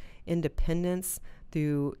maximize independence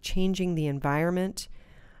through changing the environment,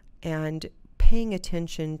 and paying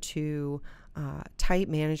attention to tight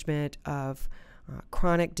management of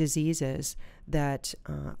chronic diseases that,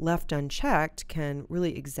 left unchecked, can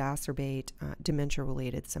really exacerbate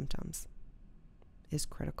dementia-related symptoms is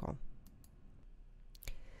critical.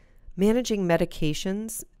 Managing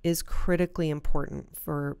medications is critically important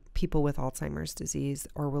for people with Alzheimer's disease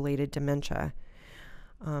or related dementia.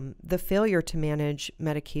 The failure to manage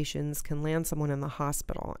medications can land someone in the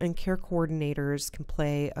hospital, and care coordinators can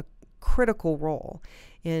play a critical role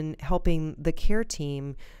in helping the care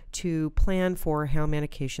team to plan for how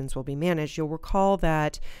medications will be managed. You'll recall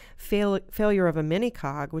that failure of a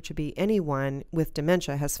mini-cog, which would be anyone with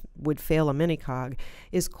dementia would fail a mini-cog,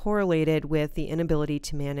 is correlated with the inability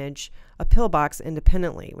to manage a pill box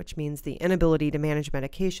independently, which means the inability to manage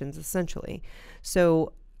medications, essentially.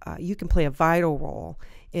 So you can play a vital role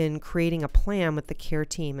in creating a plan with the care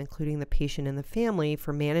team, including the patient and the family,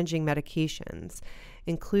 for managing medications,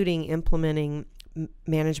 including implementing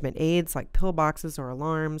management aids like pill boxes or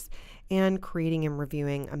alarms, and creating and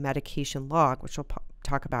reviewing a medication log, which we'll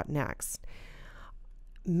talk about next.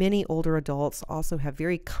 Many older adults also have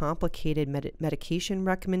very complicated medication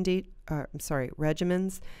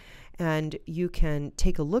regimens, and you can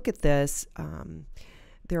take a look at this.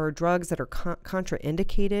 There are drugs that are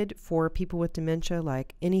contraindicated for people with dementia,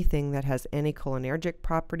 like anything that has anticholinergic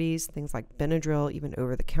properties, things like Benadryl, even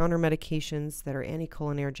over-the-counter medications that are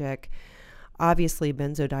anticholinergic. Obviously,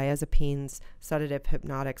 benzodiazepines, sedative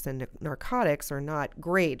hypnotics, and narcotics are not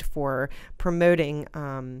great for promoting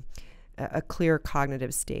a clear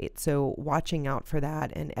cognitive state. So watching out for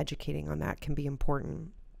that and educating on that can be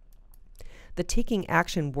important. The Taking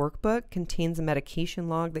Action Workbook contains a medication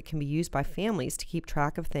log that can be used by families to keep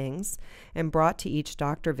track of things and brought to each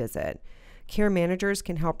doctor visit. Care managers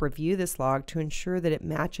can help review this log to ensure that it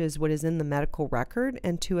matches what is in the medical record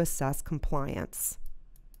and to assess compliance.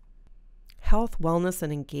 Health, wellness,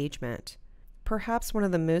 and engagement. Perhaps one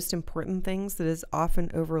of the most important things that is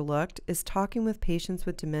often overlooked is talking with patients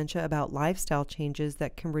with dementia about lifestyle changes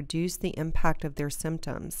that can reduce the impact of their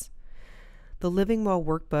symptoms. The Living Well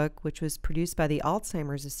Workbook, which was produced by the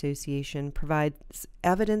Alzheimer's Association, provides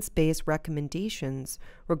evidence-based recommendations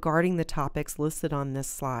regarding the topics listed on this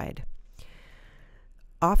slide.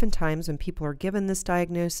 Oftentimes, when people are given this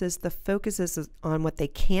diagnosis, the focus is on what they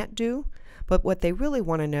can't do, but what they really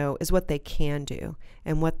want to know is what they can do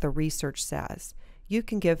and what the research says. You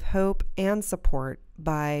can give hope and support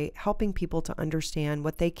by helping people to understand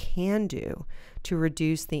what they can do to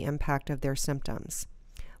reduce the impact of their symptoms,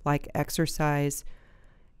 like exercise,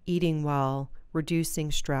 eating well,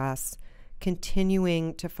 reducing stress,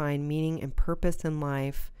 continuing to find meaning and purpose in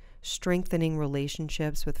life, strengthening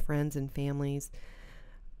relationships with friends and families,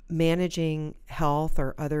 managing health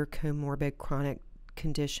or other comorbid chronic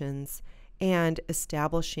conditions, and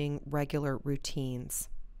establishing regular routines.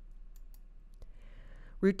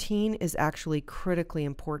 Routine is actually critically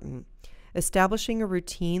important. Establishing a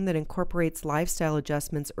routine that incorporates lifestyle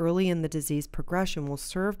adjustments early in the disease progression will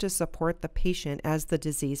serve to support the patient as the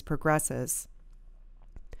disease progresses.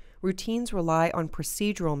 Routines rely on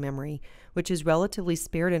procedural memory, which is relatively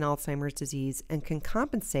spared in Alzheimer's disease and can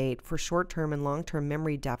compensate for short-term and long-term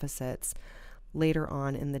memory deficits later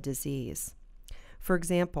on in the disease. For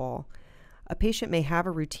example, a patient may have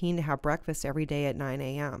a routine to have breakfast every day at 9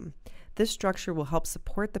 a.m. This structure will help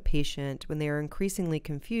support the patient when they are increasingly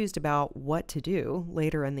confused about what to do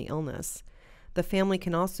later in the illness. The family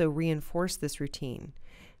can also reinforce this routine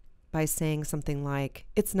by saying something like,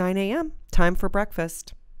 "It's 9 a.m., time for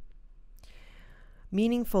breakfast."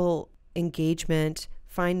 Meaningful engagement,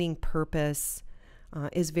 finding purpose,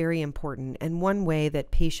 is very important. And one way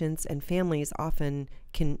that patients and families often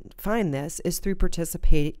can find this is through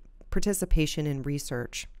participation in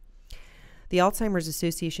research. The Alzheimer's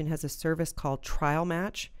Association has a service called Trial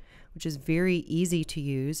Match, which is very easy to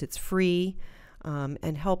use. It's free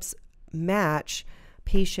and helps match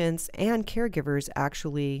patients and caregivers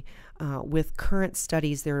actually with current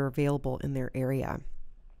studies that are available in their area.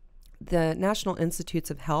 The National Institutes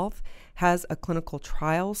of Health has a clinical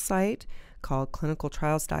trials site called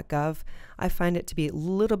clinicaltrials.gov. I find it to be a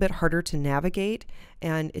little bit harder to navigate,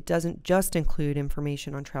 and it doesn't just include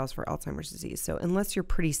information on trials for Alzheimer's disease. So unless you're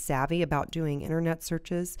pretty savvy about doing internet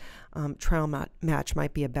searches, Trial Match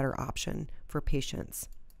might be a better option for patients.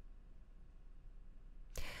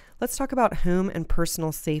 Let's talk about home and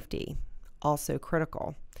personal safety, also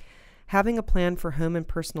critical. Having a plan for home and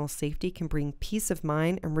personal safety can bring peace of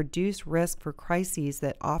mind and reduce risk for crises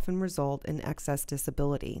that often result in excess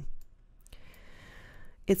disability.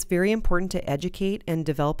 It's very important to educate and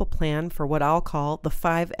develop a plan for what I'll call the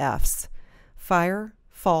 5 F's: fire,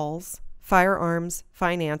 falls, firearms,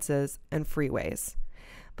 finances, and freeways.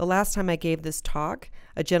 The last time I gave this talk,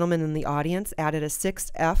 a gentleman in the audience added a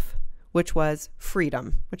 6th F, which was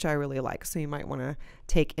freedom, which I really like. So you might want to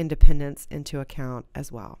take independence into account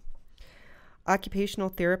as well. Occupational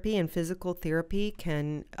therapy and physical therapy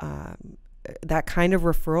can, that kind of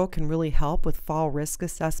referral can really help with fall risk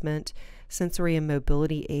assessment, sensory and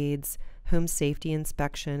mobility aids, home safety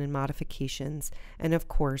inspection and modifications, and of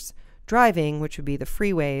course, driving, which would be the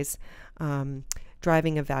freeways,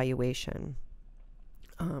 driving evaluation.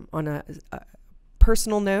 On a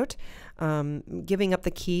personal note, giving up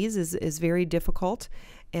the keys is very difficult.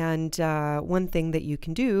 And one thing that you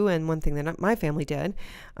can do, and one thing that my family did,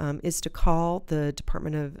 is to call the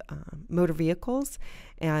Department of Motor Vehicles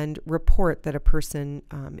and report that a person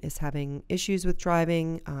is having issues with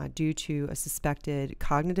driving due to a suspected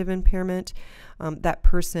cognitive impairment. That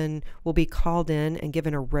person will be called in and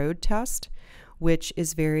given a road test, which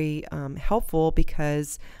is very helpful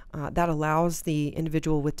because that allows the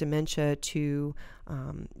individual with dementia to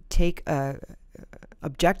take a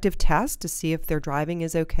objective test to see if their driving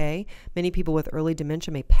is okay. Many people with early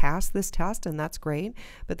dementia may pass this test, and that's great,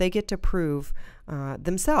 but they get to prove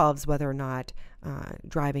themselves whether or not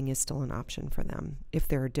driving is still an option for them if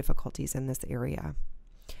there are difficulties in this area.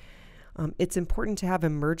 It's important to have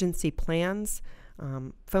emergency plans,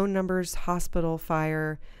 phone numbers, hospital,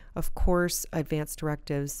 fire, of course, advance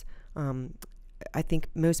directives. I think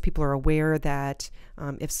most people are aware that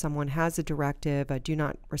if someone has a directive, a do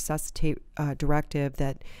not resuscitate directive,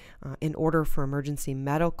 that in order for emergency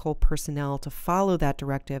medical personnel to follow that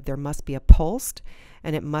directive, there must be a pulse,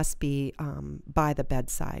 and it must be by the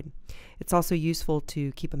bedside. It's also useful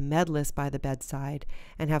to keep a med list by the bedside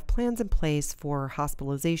and have plans in place for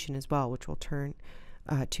hospitalization as well, which we'll turn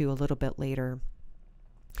to a little bit later.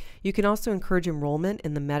 You can also encourage enrollment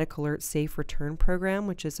in the Medical Alert Safe Return Program,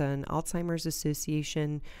 which is an Alzheimer's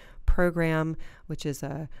Association program, which is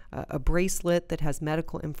a bracelet that has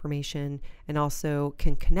medical information and also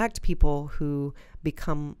can connect people who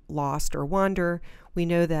become lost or wander. We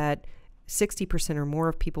know that 60% or more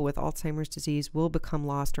of people with Alzheimer's disease will become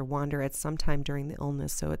lost or wander at some time during the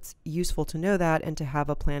illness, so it's useful to know that and to have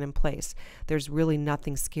a plan in place. There's really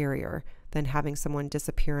nothing scarier than having someone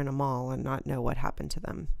disappear in a mall and not know what happened to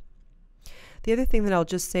them. The other thing that I'll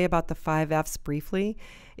just say about the 5 F's briefly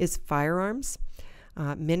is firearms.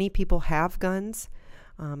 Many people have guns,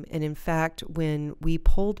 and in fact, when we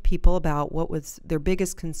polled people about what was their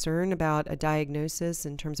biggest concern about a diagnosis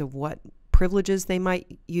in terms of what privileges they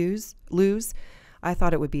might lose, I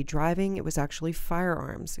thought it would be driving. It was actually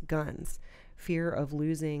firearms, guns, fear of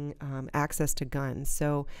losing access to guns.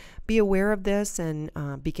 So be aware of this and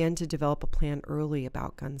begin to develop a plan early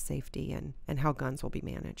about gun safety and how guns will be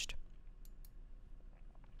managed.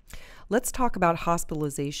 Let's talk about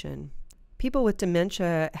hospitalization. People with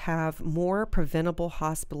dementia have more preventable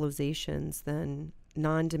hospitalizations than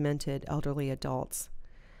non-demented elderly adults.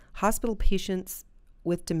 Hospital patients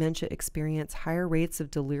with dementia experience higher rates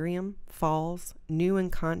of delirium, falls, new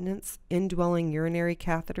incontinence, indwelling urinary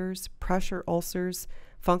catheters, pressure ulcers,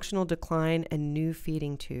 functional decline, and new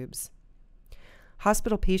feeding tubes.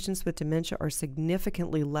 Hospital patients with dementia are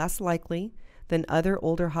significantly less likely than other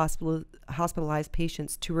older hospitalized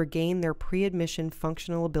patients to regain their pre-admission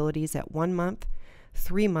functional abilities at 1 month,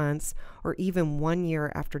 3 months, or even 1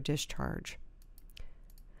 year after discharge.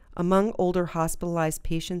 Among older hospitalized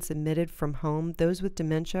patients admitted from home, those with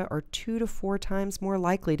dementia are 2 to 4 times more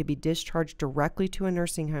likely to be discharged directly to a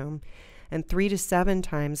nursing home and 3 to 7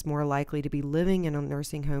 times more likely to be living in a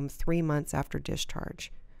nursing home 3 months after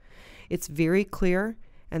discharge. It's very clear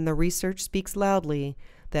and the research speaks loudly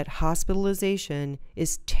that hospitalization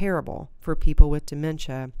is terrible for people with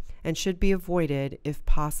dementia and should be avoided if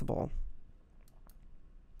possible.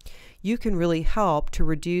 You can really help to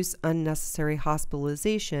reduce unnecessary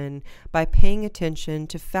hospitalization by paying attention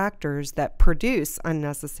to factors that produce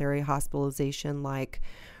unnecessary hospitalization, like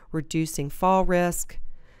reducing fall risk,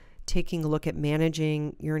 taking a look at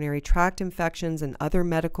managing urinary tract infections and other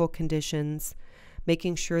medical conditions,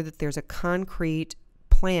 making sure that there's a concrete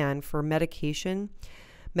plan for medication.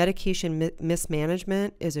 Medication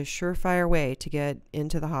mismanagement is a surefire way to get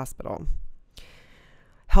into the hospital.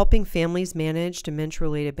 Helping families manage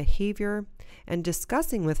dementia-related behavior, and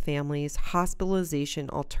discussing with families hospitalization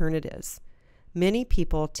alternatives. Many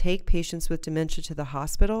people take patients with dementia to the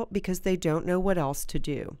hospital because they don't know what else to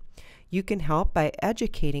do. You can help by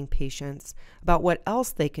educating patients about what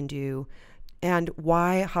else they can do and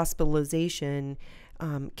why hospitalization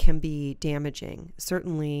can be damaging.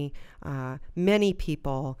 Certainly, many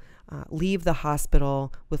people leave the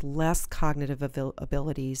hospital with less cognitive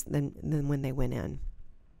abilities than when they went in.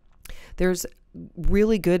 There's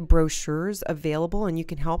really good brochures available, and you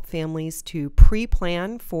can help families to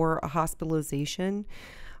pre-plan for a hospitalization.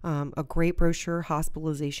 A great brochure,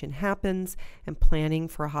 Hospitalization Happens, and Planning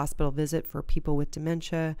for a Hospital Visit for People with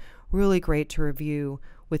Dementia. Really great to review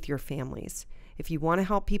with your families. If you want to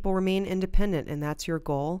help people remain independent and that's your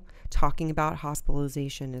goal, talking about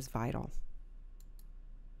hospitalization is vital.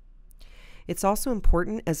 It's also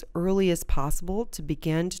important as early as possible to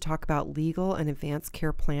begin to talk about legal and advanced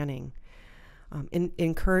care planning.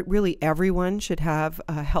 Really everyone should have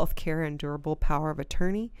a health care and durable power of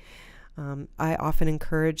attorney. I often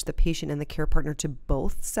encourage the patient and the care partner to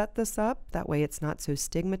both set this up. That way it's not so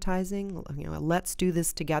stigmatizing, a let's do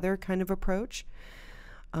this together kind of approach.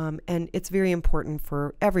 And it's very important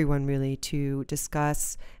for everyone really to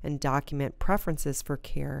discuss and document preferences for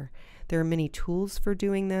care. There are many tools for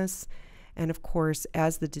doing this. And of course,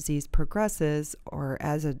 as the disease progresses or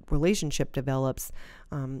as a relationship develops,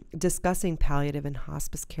 discussing palliative and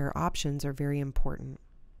hospice care options are very important.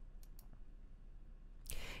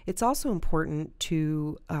 It's also important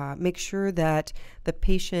to make sure that the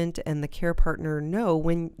patient and the care partner know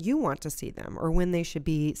when you want to see them or when they should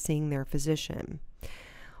be seeing their physician.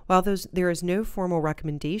 While there is no formal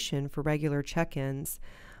recommendation for regular check-ins,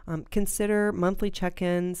 consider monthly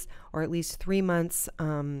check-ins or at least 3 months,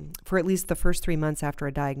 for at least the first 3 months after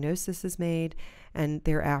a diagnosis is made, and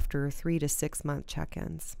thereafter 3 to 6 month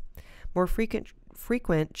check-ins. More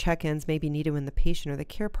frequent check-ins may be needed when the patient or the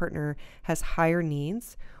care partner has higher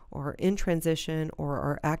needs or in transition or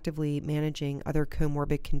are actively managing other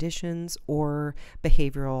comorbid conditions or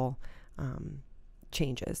behavioral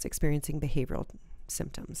changes, experiencing behavioral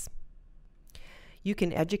symptoms. You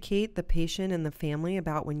can educate the patient and the family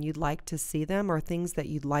about when you'd like to see them or things that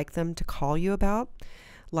you'd like them to call you about,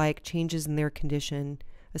 like changes in their condition,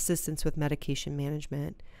 assistance with medication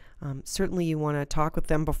management. Certainly you want to talk with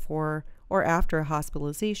them before or after a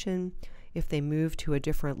hospitalization, if they move to a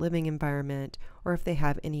different living environment, or if they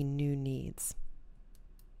have any new needs.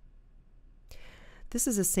 This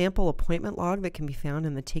is a sample appointment log that can be found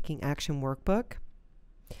in the Taking Action workbook.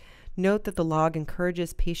 Note that the log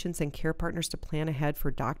encourages patients and care partners to plan ahead for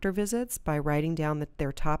doctor visits by writing down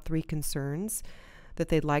their top 3 concerns that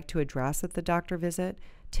they'd like to address at the doctor visit,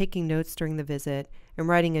 taking notes during the visit, and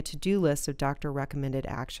writing a to-do list of doctor-recommended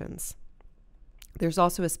actions. There's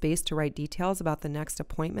also a space to write details about the next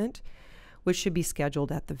appointment, which should be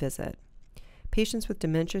scheduled at the visit. Patients with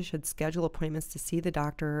dementia should schedule appointments to see the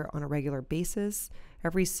doctor on a regular basis,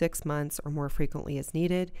 every 6 months or more frequently as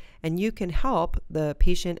needed, and you can help the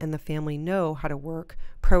patient and the family know how to work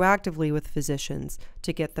proactively with physicians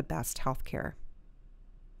to get the best health care.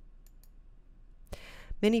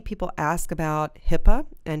 Many people ask about HIPAA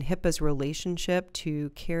and HIPAA's relationship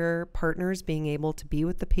to care partners being able to be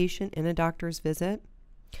with the patient in a doctor's visit.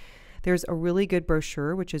 There's a really good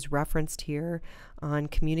brochure, which is referenced here, on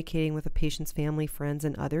communicating with a patient's family, friends,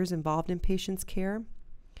 and others involved in patient's care.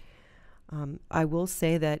 I will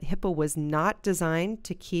say that HIPAA was not designed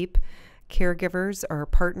to keep caregivers or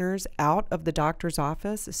partners out of the doctor's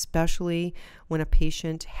office, especially when a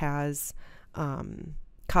patient has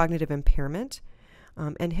cognitive impairment.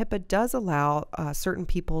 And HIPAA does allow certain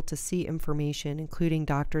people to see information, including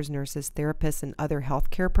doctors, nurses, therapists, and other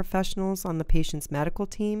healthcare professionals on the patient's medical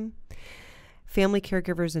team. Family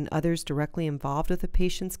caregivers and others directly involved with the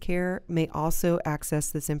patient's care may also access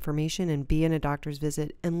this information and be in a doctor's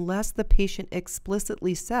visit unless the patient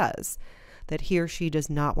explicitly says that he or she does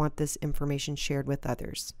not want this information shared with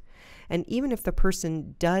others. And even if the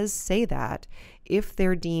person does say that, if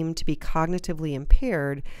they're deemed to be cognitively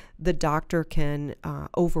impaired, the doctor can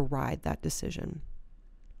override that decision.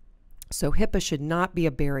 So HIPAA should not be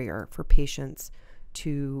a barrier for patients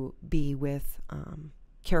to be with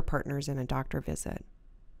care partners in a doctor visit.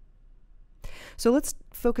 So let's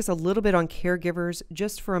focus a little bit on caregivers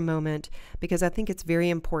just for a moment, because I think it's very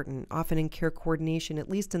important. Often in care coordination, at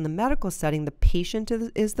least in the medical setting, the patient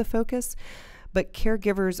is the focus, but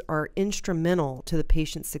caregivers are instrumental to the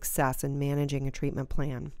patient's success in managing a treatment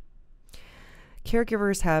plan.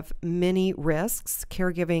 Caregivers have many risks.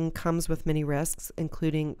 Caregiving comes with many risks,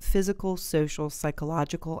 including physical, social,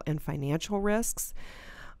 psychological, and financial risks.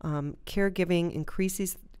 Caregiving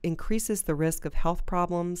increases the risk of health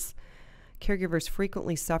problems. Caregivers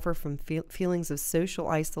frequently suffer from feelings of social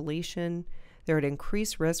isolation. They're at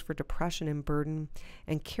increased risk for depression and burden,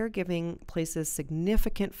 and caregiving places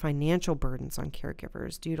significant financial burdens on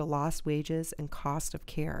caregivers due to lost wages and cost of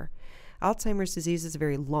care. Alzheimer's disease is a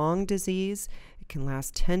very long disease. It can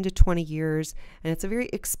last 10 to 20 years, and it's a very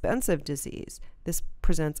expensive disease. This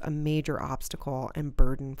presents a major obstacle and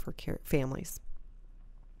burden for families.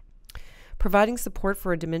 Providing support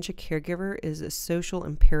for a dementia caregiver is a social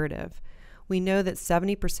imperative. We know that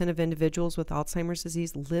 70% of individuals with Alzheimer's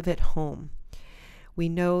disease live at home. We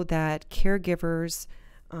know that caregivers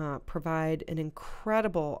provide an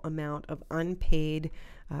incredible amount of unpaid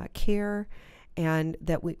care, and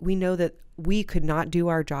that we know that we could not do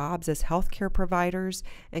our jobs as healthcare providers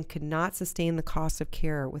and could not sustain the cost of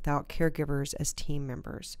care without caregivers as team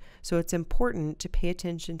members. So it's important to pay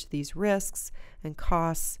attention to these risks and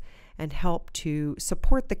costs and help to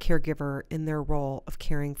support the caregiver in their role of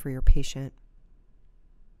caring for your patient.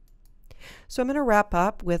 So I'm going to wrap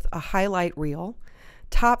up with a highlight reel,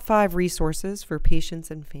 top 5 resources for patients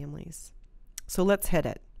and families. So let's hit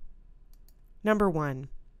it. Number 1,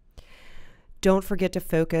 don't forget to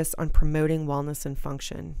focus on promoting wellness and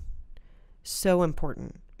function. So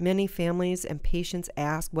important. Many families and patients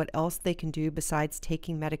ask what else they can do besides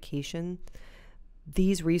taking medication.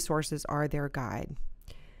 These resources are their guide.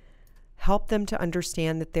 Help them to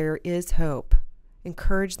understand that there is hope.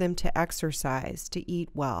 Encourage them to exercise, to eat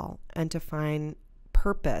well, and to find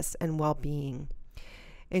purpose and well-being.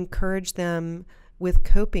 Encourage them with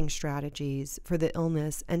coping strategies for the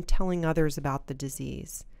illness and telling others about the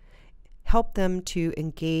disease. Help them to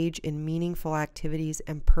engage in meaningful activities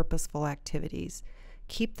and purposeful activities.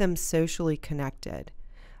 Keep them socially connected.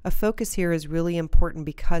 A focus here is really important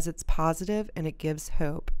because it's positive and it gives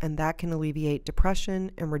hope, and that can alleviate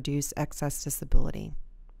depression and reduce excess disability.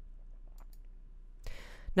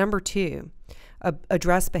 Number 2,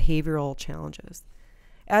 address behavioral challenges.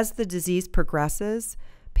 As the disease progresses,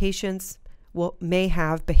 patients may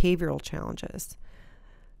have behavioral challenges.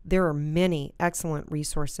 There are many excellent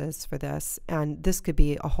resources for this, and this could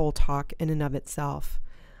be a whole talk in and of itself.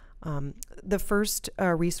 The first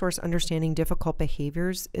resource, Understanding Difficult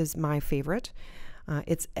Behaviors, is my favorite.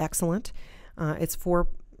 It's excellent. It's for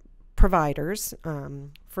providers,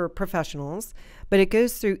 for professionals, but it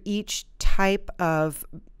goes through each type of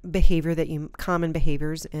behavior common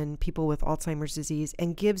behaviors in people with Alzheimer's disease,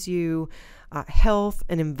 and gives you health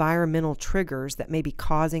and environmental triggers that may be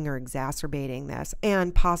causing or exacerbating this,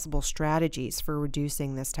 and possible strategies for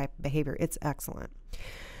reducing this type of behavior. It's excellent.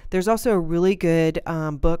 There's also a really good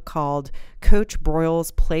book called Coach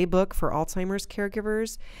Broyles' Playbook for Alzheimer's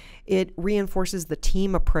Caregivers. It reinforces the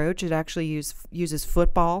team approach. It actually uses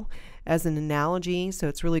football as an analogy, so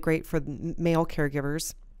it's really great for male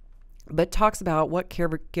caregivers, but talks about what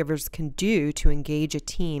caregivers can do to engage a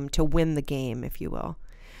team to win the game, if you will.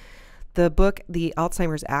 The book, The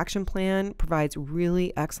Alzheimer's Action Plan, provides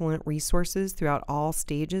really excellent resources throughout all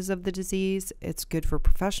stages of the disease. It's good for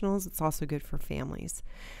professionals. It's also good for families.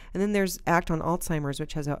 And then there's Act on Alzheimer's,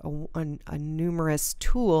 which has a numerous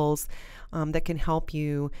tools that can help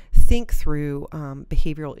you think through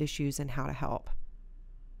behavioral issues and how to help.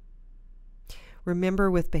 Remember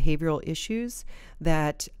with behavioral issues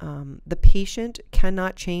that the patient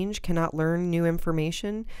cannot change, cannot learn new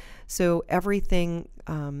information. So everything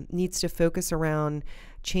needs to focus around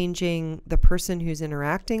changing the person who's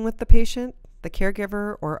interacting with the patient, the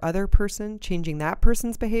caregiver or other person, changing that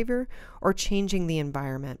person's behavior, or changing the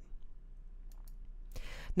environment.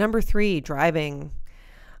 Number 3, driving.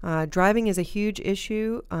 Driving is a huge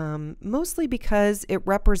issue, mostly because it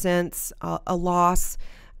represents a loss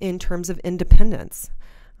in terms of independence.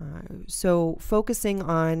 So focusing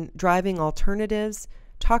on driving alternatives,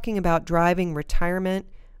 talking about driving retirement,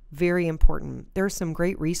 very important. There are some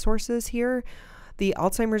great resources here. The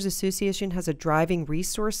Alzheimer's Association has a driving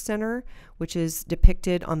resource center, which is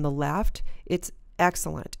depicted on the left. It's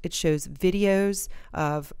excellent. It shows videos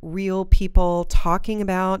of real people talking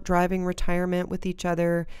about driving retirement with each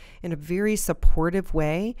other in a very supportive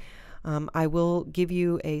way. I will give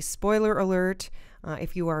you a spoiler alert.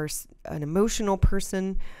 If you are an emotional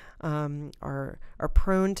person, are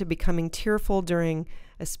prone to becoming tearful during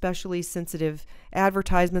especially sensitive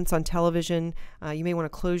advertisements on television, you may want to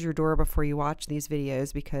close your door before you watch these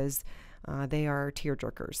videos because they are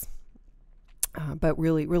tearjerkers. But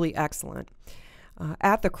really, really excellent.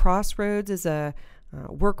 At the Crossroads is a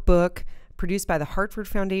workbook produced by the Hartford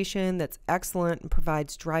Foundation that's excellent and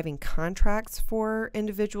provides driving contracts for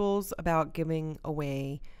individuals about giving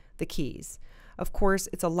away the keys. Of course,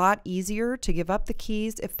 it's a lot easier to give up the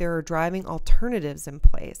keys if there are driving alternatives in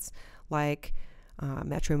place, like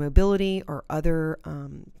Metro Mobility or other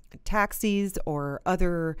taxis or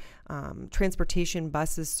other transportation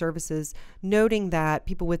buses services, noting that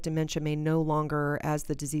people with dementia may no longer, as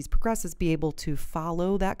the disease progresses, be able to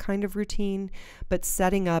follow that kind of routine, but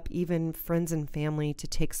setting up even friends and family to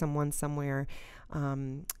take someone somewhere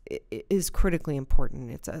is critically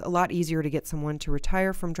important. It's a lot easier to get someone to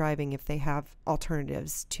retire from driving if they have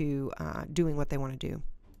alternatives to doing what they want to do.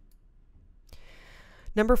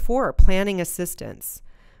 Number 4, planning assistance.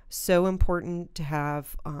 So important to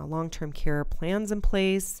have long-term care plans in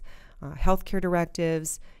place, healthcare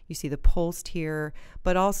directives. You see the POLST here,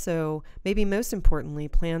 but also, maybe most importantly,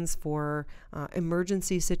 plans for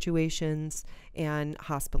emergency situations and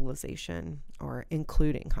hospitalization, or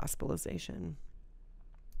including hospitalization.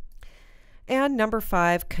 And number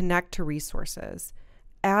 5, connect to resources.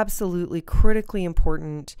 Absolutely critically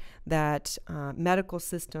important that medical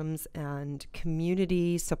systems and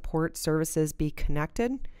community support services be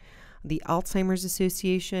connected. The Alzheimer's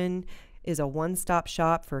Association is a one-stop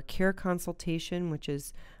shop for care consultation, which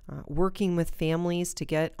is working with families to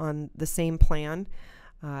get on the same plan.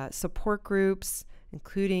 Support groups,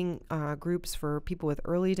 including groups for people with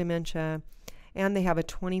early dementia, and they have a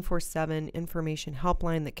 24/7 information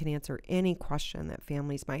helpline that can answer any question that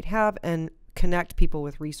families might have and connect people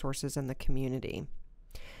with resources in the community.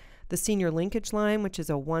 The Senior Linkage Line, which is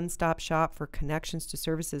a one-stop shop for connections to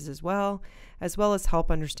services as well as help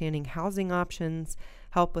understanding housing options,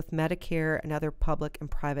 help with Medicare and other public and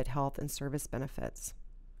private health and service benefits.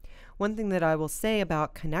 One thing that I will say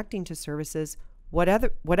about connecting to services,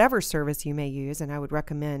 whatever service you may use, and I would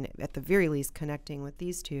recommend at the very least connecting with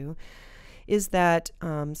these two, is that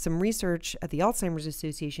some research at the Alzheimer's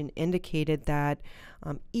Association indicated that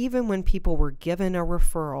even when people were given a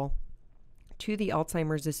referral to the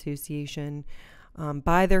Alzheimer's Association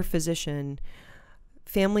by their physician,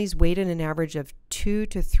 families waited an average of 2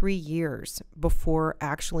 to 3 years before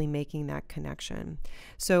actually making that connection.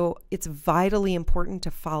 So it's vitally important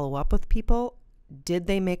to follow up with people. Did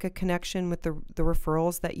they make a connection with the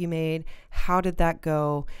referrals that you made? How did that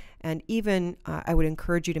go? And even I would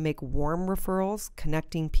encourage you to make warm referrals,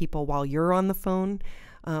 connecting people while you're on the phone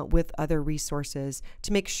with other resources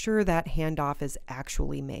to make sure that handoff is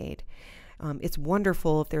actually made. It's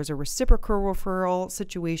wonderful if there's a reciprocal referral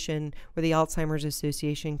situation where the Alzheimer's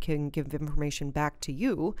Association can give information back to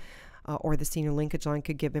you, or the Senior Linkage Line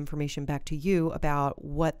could give information back to you about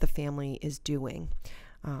what the family is doing.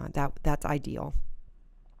 That's ideal.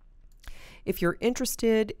 If you're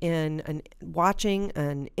interested in watching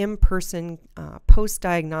an in-person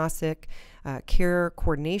post-diagnostic care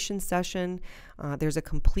coordination session, there's a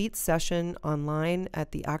complete session online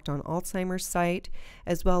at the Act on Alzheimer's site,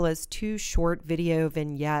 as well as 2 short video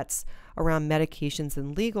vignettes around medications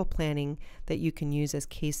and legal planning that you can use as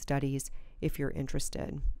case studies if you're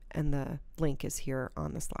interested. And the link is here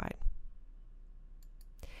on the slide.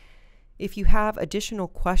 If you have additional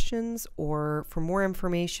questions or for more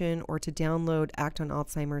information or to download Act on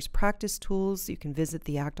Alzheimer's practice tools, you can visit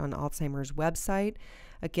the Act on Alzheimer's website.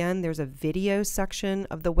 Again, there's a video section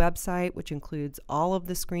of the website, which includes all of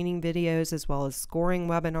the screening videos as well as scoring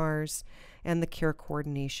webinars and the care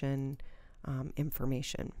coordination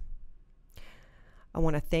information. I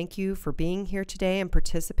want to thank you for being here today and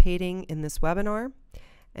participating in this webinar.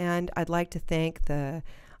 And I'd like to thank the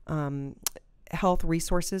Health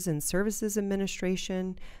Resources and Services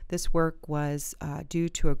Administration. This work was due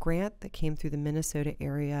to a grant that came through the Minnesota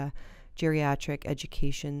Area Geriatric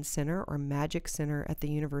Education Center, or MAGIC Center, at the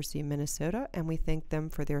University of Minnesota, and we thank them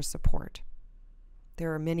for their support.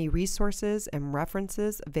 There are many resources and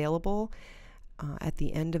references available at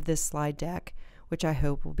the end of this slide deck, which I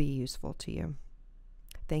hope will be useful to you.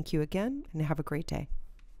 Thank you again, and have a great day.